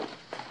Erickson.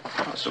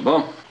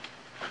 Possible.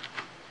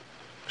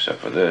 Except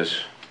for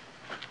this.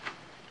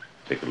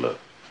 Take a look.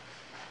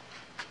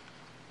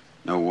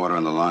 No water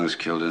in the lungs,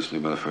 killed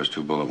instantly by the first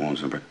 2 bullet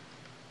wounds.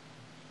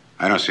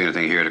 I don't see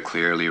anything here to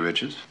clear Lee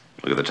Richards.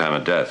 Look at the time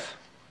of death.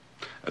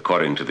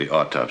 According to the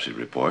autopsy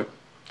report,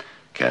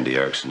 Candy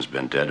Erickson's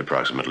been dead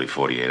approximately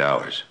 48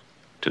 hours.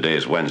 Today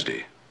is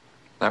Wednesday.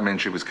 That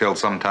means she was killed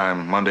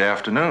sometime Monday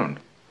afternoon.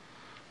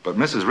 But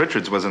Mrs.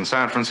 Richards was in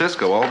San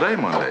Francisco all day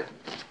Monday.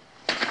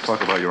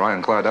 Talk about your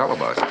ironclad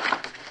alibi.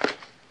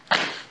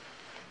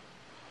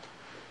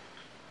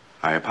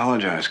 I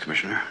apologize,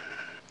 Commissioner.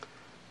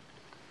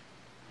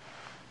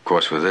 Of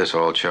course, with this,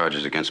 all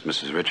charges against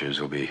Mrs.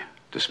 Richards will be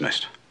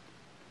dismissed.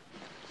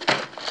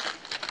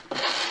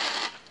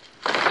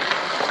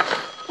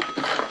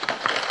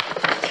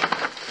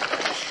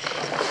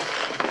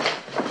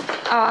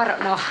 Oh, I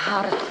don't know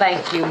how to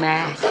thank you,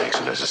 Mac.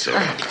 Thanks are necessary.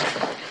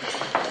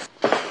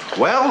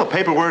 Well, the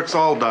paperwork's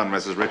all done,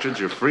 Mrs. Richards.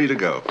 You're free to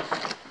go.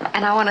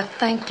 And I want to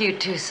thank you,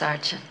 too,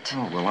 Sergeant.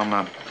 Oh, well, I'm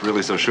not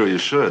really so sure you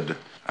should.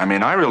 I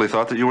mean, I really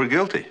thought that you were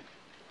guilty.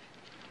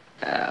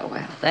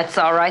 Well, that's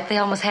all right. They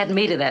almost had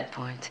me to that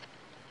point.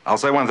 I'll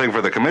say one thing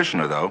for the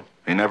commissioner, though.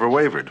 He never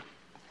wavered.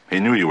 He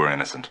knew you were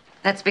innocent.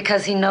 That's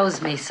because he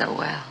knows me so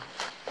well.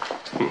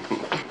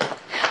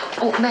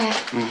 Oh, Mac.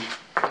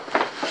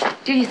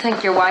 Do you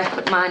think your wife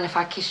would mind if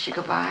I kissed you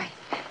goodbye?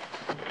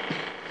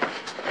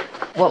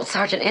 Well,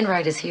 Sergeant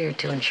Enright is here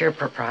to ensure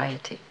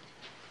propriety.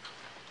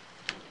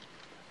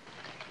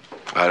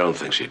 I don't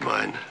think she'd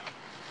mind.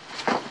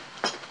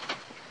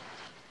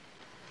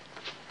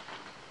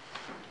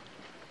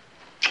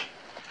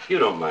 You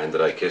don't mind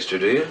that I kissed her,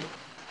 do you?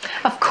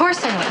 Of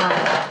course I don't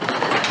mind.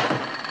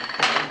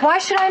 Why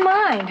should I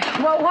mind?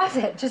 What was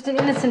it? Just an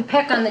innocent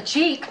peck on the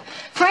cheek.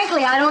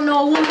 Frankly, I don't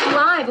know a woman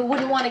alive who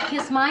wouldn't want to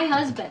kiss my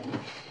husband.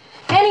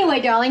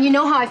 Anyway, darling, you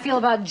know how I feel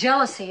about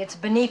jealousy. It's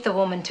beneath a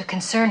woman to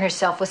concern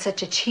herself with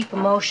such a cheap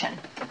emotion.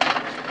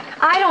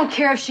 I don't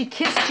care if she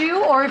kissed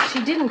you or if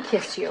she didn't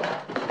kiss you.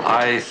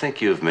 I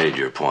think you've made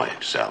your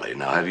point, Sally.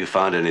 Now, have you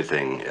found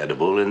anything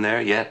edible in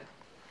there yet?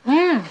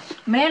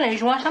 Mayonnaise,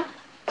 you want some?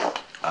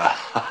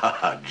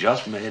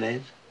 Just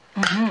mayonnaise?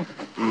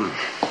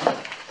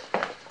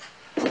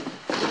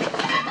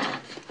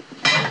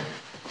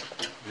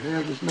 Yeah,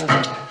 there's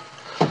nothing.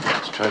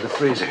 Let's try the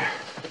freezer.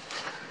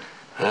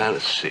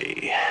 Let's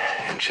see.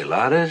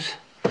 Enchiladas?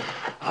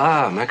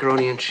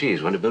 Macaroni and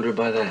cheese. When did Mildred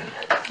buy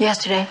that?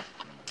 Yesterday.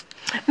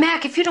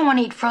 Mac, if you don't want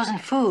to eat frozen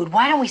food,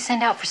 why don't we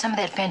send out for some of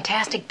that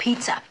fantastic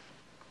pizza?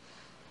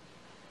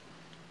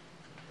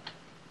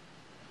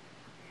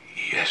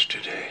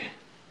 Yesterday.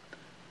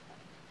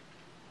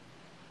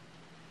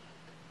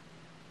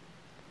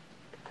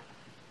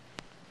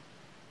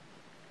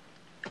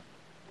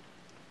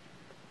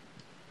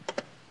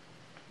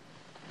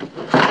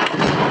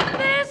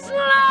 This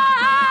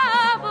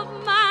love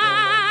of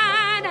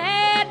mine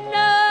had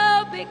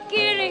no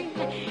beginning.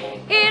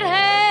 It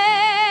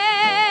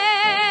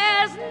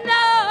has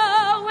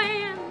no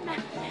end.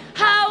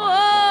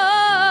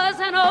 I was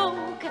an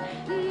oak,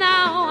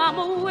 now I'm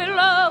a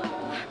willow.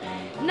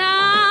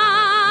 Now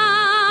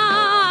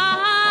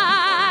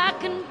I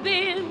can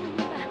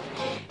bend.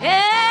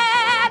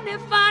 And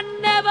if I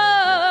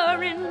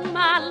never in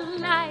my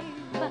life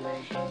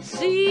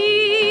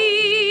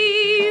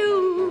see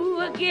you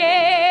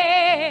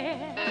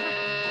again,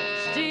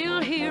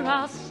 still here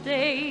I'll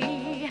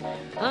stay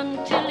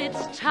until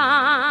it's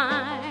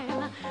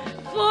time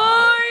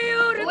for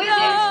you to go.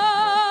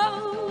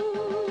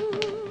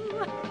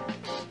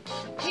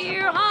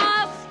 Here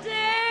I'll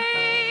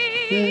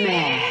stay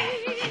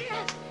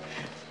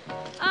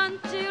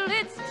until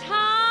it's time.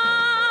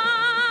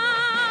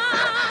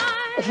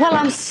 Well,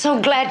 I'm so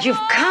glad you've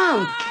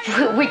come.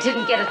 We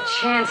didn't get a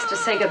chance to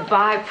say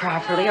goodbye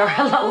properly, or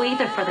hello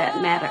either, for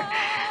that matter.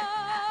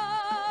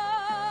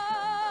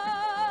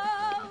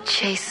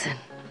 Jason,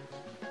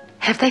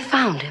 have they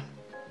found him?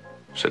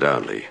 Sit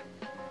down, Lee.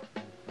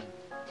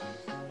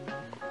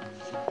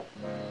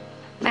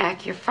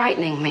 Mac, you're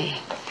frightening me.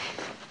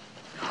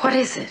 What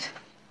is it?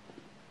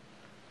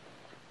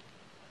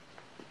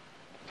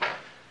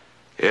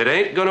 It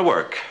ain't gonna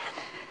work.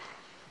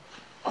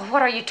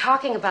 What are you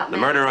talking about, The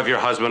Mac? murder of your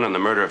husband and the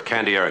murder of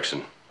Candy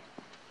Erickson.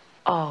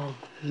 Oh,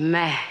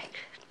 Mac,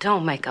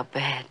 don't make a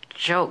bad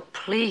joke,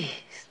 please.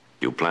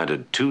 You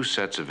planted two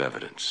sets of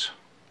evidence.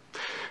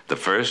 The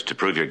first to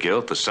prove your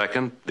guilt, the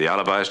second, the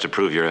alibis to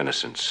prove your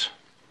innocence.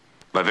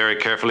 By very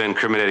carefully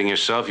incriminating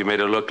yourself, you made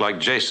it look like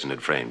Jason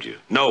had framed you.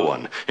 No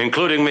one,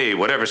 including me,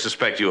 would ever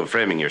suspect you of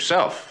framing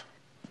yourself.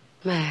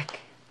 Mac,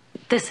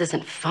 this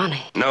isn't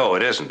funny. No,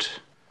 it isn't.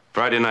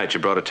 Friday night, you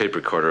brought a tape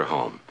recorder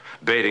home,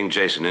 baiting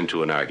Jason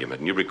into an argument,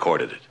 and you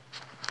recorded it.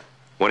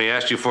 When he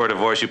asked you for a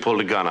divorce, you pulled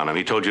a gun on him.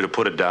 He told you to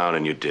put it down,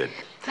 and you did.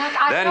 Mac,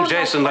 I Then don't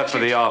Jason know left for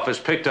the office,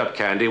 picked up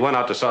Candy, went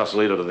out to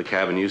Sausalito to the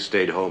cabin. You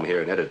stayed home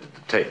here and edited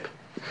the tape.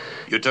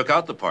 You took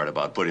out the part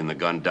about putting the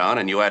gun down,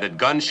 and you added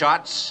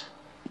gunshots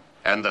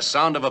and the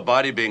sound of a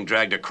body being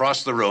dragged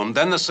across the room.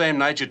 Then the same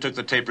night, you took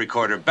the tape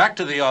recorder back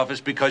to the office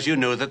because you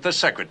knew that the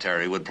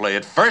secretary would play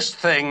it first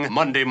thing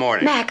Monday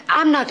morning. Mac,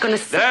 I'm not going to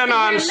sit Then there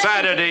on and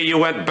Saturday, you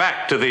went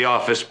back to the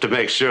office to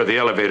make sure the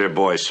elevator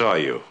boy saw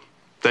you.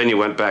 Then you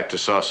went back to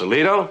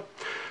Sausalito,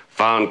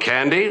 found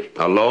Candy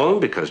alone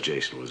because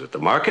Jason was at the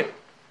market,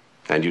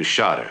 and you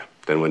shot her.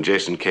 Then when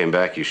Jason came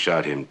back, you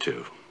shot him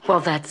too. Well,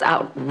 that's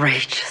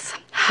outrageous.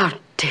 How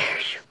dare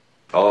you?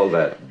 All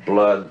that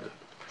blood,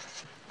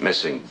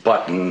 missing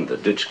button, the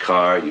ditch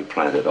car, you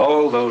planted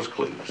all those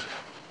clues.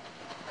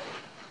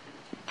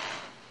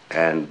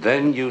 And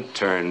then you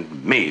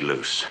turned me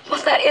loose.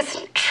 Well, that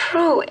isn't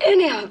true,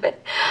 any of it.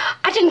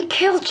 I didn't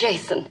kill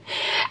Jason.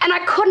 And I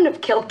couldn't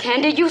have killed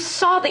Candy. You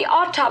saw the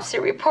autopsy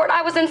report.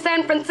 I was in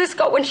San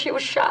Francisco when she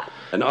was shot.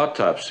 An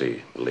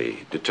autopsy, Lee,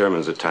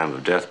 determines the time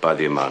of death by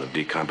the amount of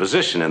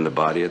decomposition in the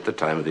body at the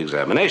time of the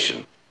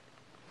examination.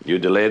 You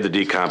delayed the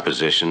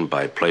decomposition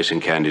by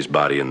placing Candy's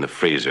body in the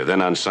freezer.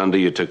 Then on Sunday,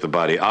 you took the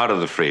body out of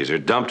the freezer,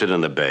 dumped it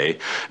in the bay,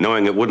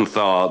 knowing it wouldn't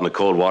thaw out in the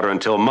cold water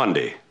until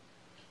Monday.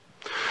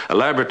 A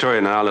laboratory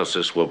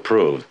analysis will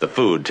prove the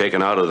food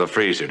taken out of the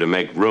freezer to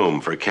make room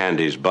for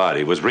Candy's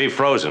body was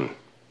refrozen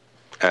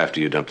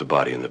after you dumped the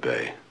body in the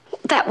bay.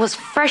 That was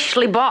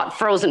freshly bought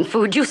frozen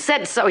food. You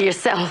said so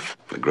yourself.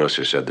 The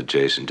grocer said that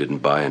Jason didn't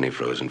buy any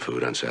frozen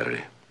food on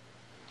Saturday.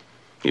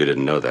 You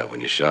didn't know that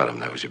when you shot him.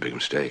 That was your big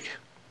mistake.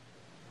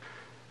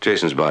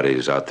 Jason's body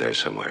is out there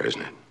somewhere,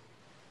 isn't it?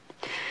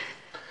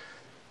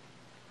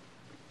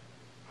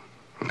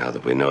 Now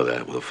that we know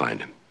that, we'll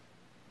find him.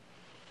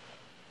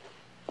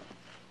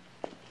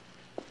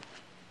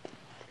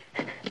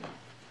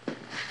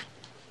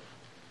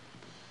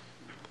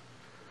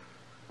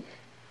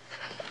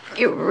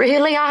 You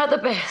really are the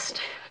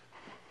best.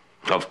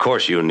 Of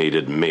course you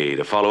needed me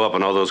to follow up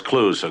on all those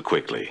clues so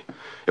quickly.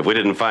 If we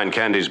didn't find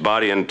Candy's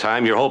body in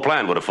time, your whole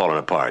plan would have fallen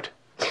apart.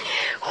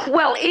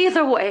 Well,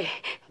 either way,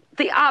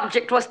 the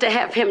object was to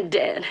have him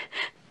dead.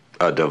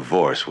 A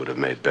divorce would have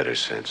made better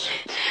sense.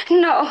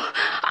 No,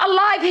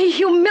 alive, he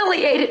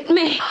humiliated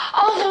me.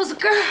 All those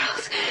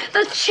girls,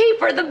 the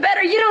cheaper, the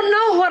better. You don't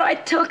know what I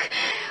took,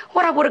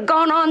 what I would have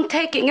gone on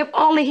taking if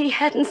only he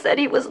hadn't said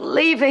he was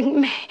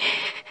leaving me.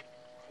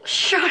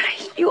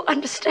 Surely you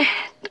understand.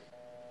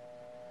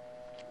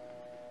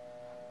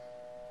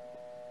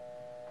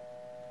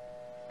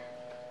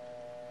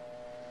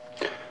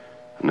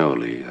 No,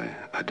 Lee,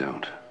 I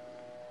don't.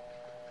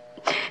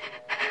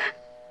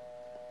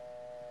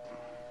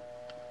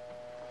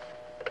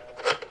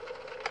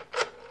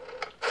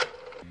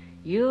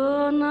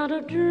 You're not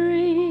a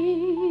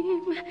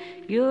dream,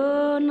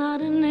 you're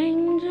not an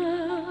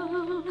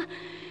angel,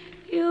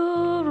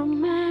 you're a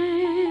man.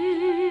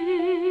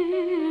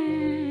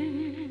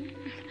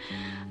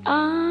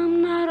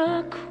 I'm not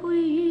a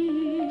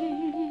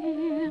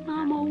queen,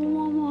 I'm a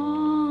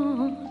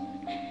woman.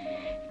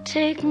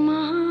 Take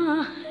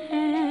my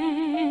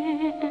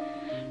hand.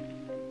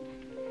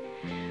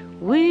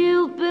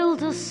 We'll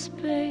build a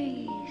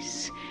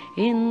space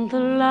in the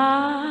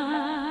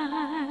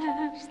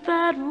lives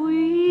that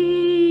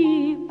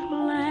we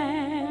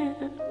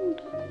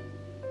planned,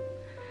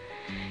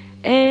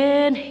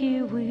 and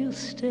here we'll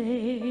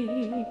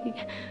stay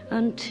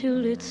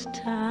until it's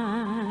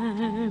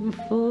time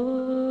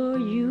for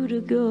you to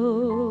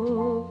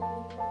go.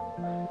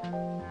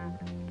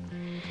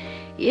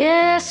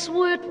 Yes,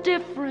 we're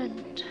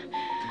different,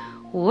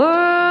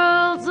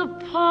 worlds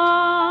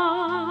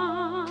apart,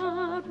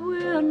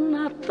 we're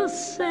not the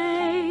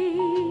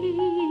same.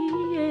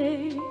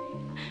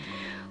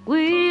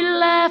 We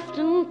laughed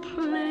and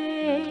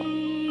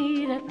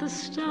played at the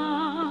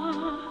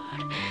start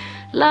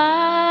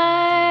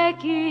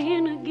like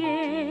in a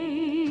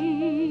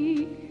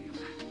game.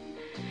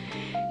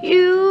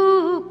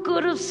 You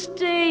could have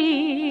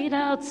stayed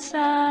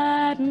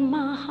outside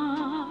my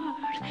heart,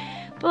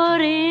 but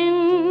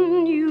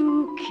in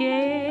you came,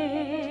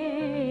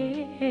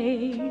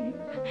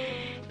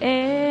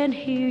 and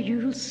here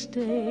you'll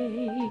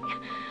stay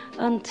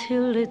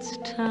until it's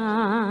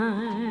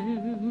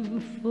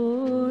time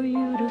for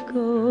you to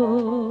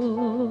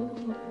go.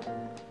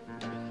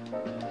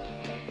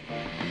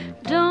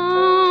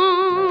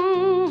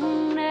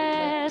 Don't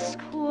ask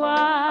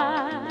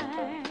why,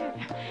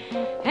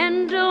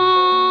 and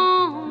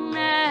don't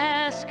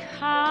ask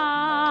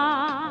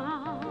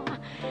how,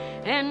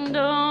 and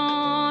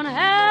don't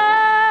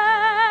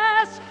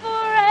ask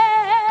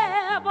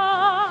forever.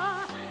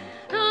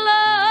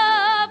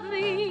 Love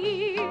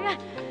me,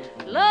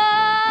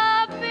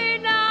 love me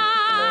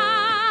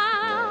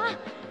now.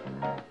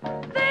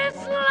 This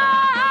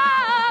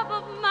love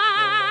of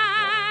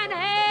mine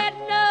had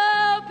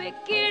no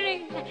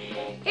beginning.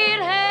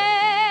 It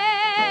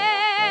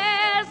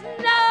has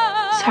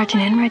no.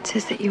 Sergeant Enright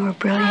says that you were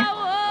brilliant.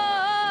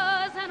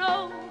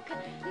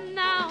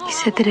 He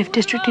said that if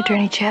District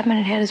Attorney Chapman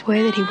had had his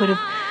way, that he would have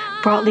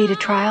brought Lee to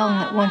trial,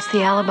 and that once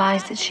the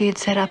alibis that she had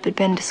set up had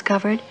been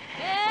discovered,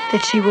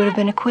 that she would have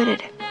been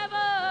acquitted.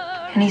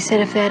 And he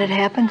said if that had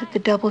happened, that the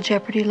double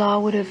jeopardy law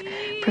would have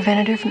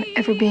prevented her from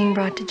ever being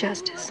brought to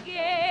justice.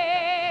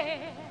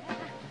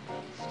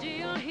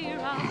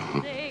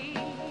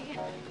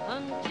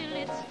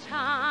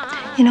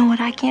 You know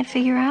what I can't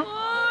figure out?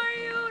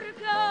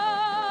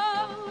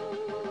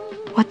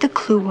 What the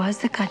clue was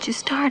that got you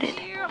started.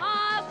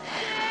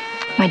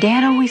 My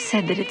dad always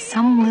said that it's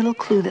some little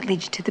clue that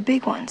leads you to the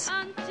big ones.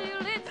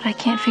 But I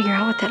can't figure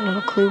out what that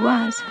little clue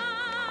was.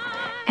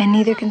 And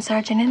neither can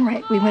Sergeant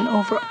Enright. We went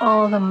over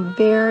all of them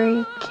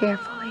very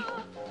carefully.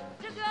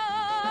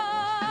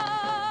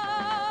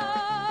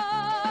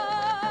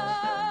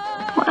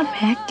 Come on,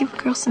 Mac, give a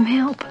girl some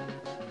help.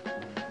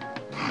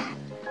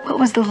 What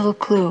was the little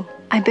clue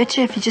I bet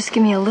you if you just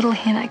give me a little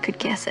hint, I could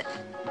guess it.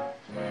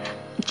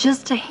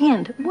 Just a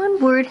hint.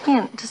 One word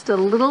hint. Just a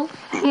little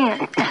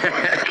hint.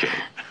 Okay.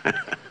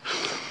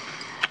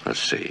 Let's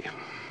see.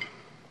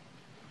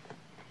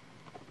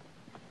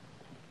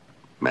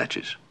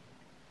 Matches.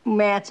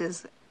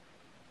 Matches.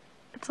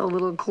 It's a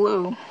little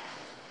clue.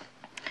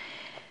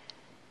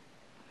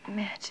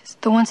 Matches.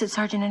 The ones that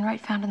Sergeant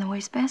Enright found in the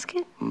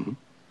wastebasket? Mm-hmm.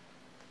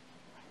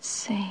 Let's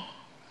see.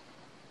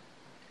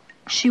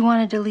 She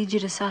wanted to lead you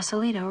to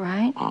Sausalito,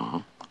 right? Uh-huh.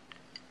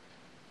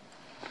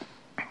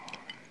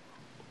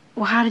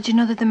 Well, how did you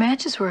know that the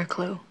matches were a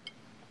clue?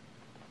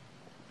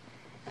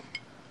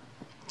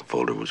 The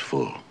folder was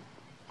full.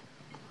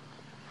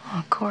 Well,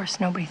 of course,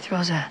 nobody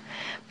throws a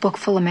book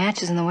full of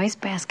matches in the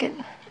wastebasket.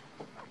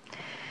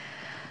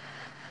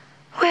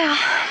 Well,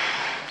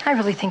 I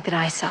really think that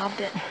I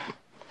solved it.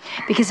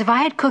 Because if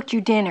I had cooked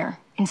you dinner,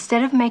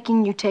 instead of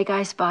making you take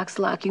icebox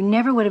luck, you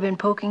never would have been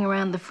poking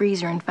around the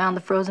freezer and found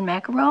the frozen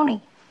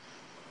macaroni.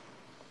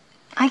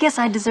 I guess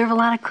I deserve a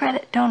lot of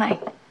credit, don't I?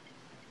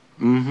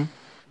 Mm-hmm.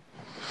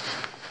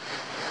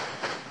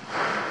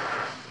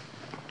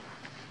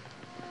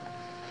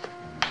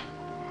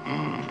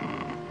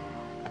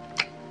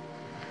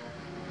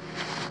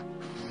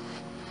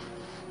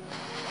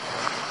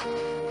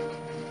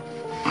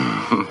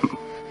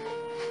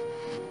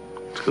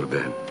 Let's go to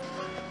bed.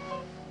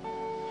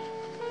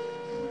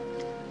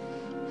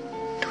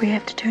 Do we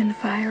have to turn the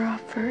fire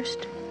off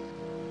first?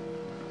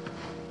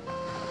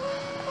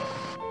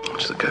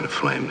 It's the kind of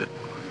flame that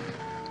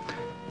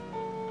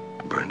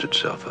burns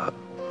itself out.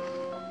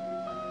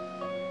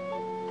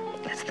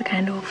 That's the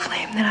kind of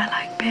flame that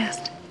I like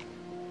best.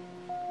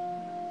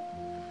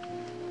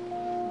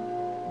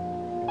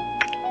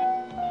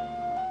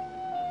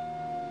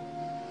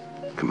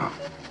 Come on.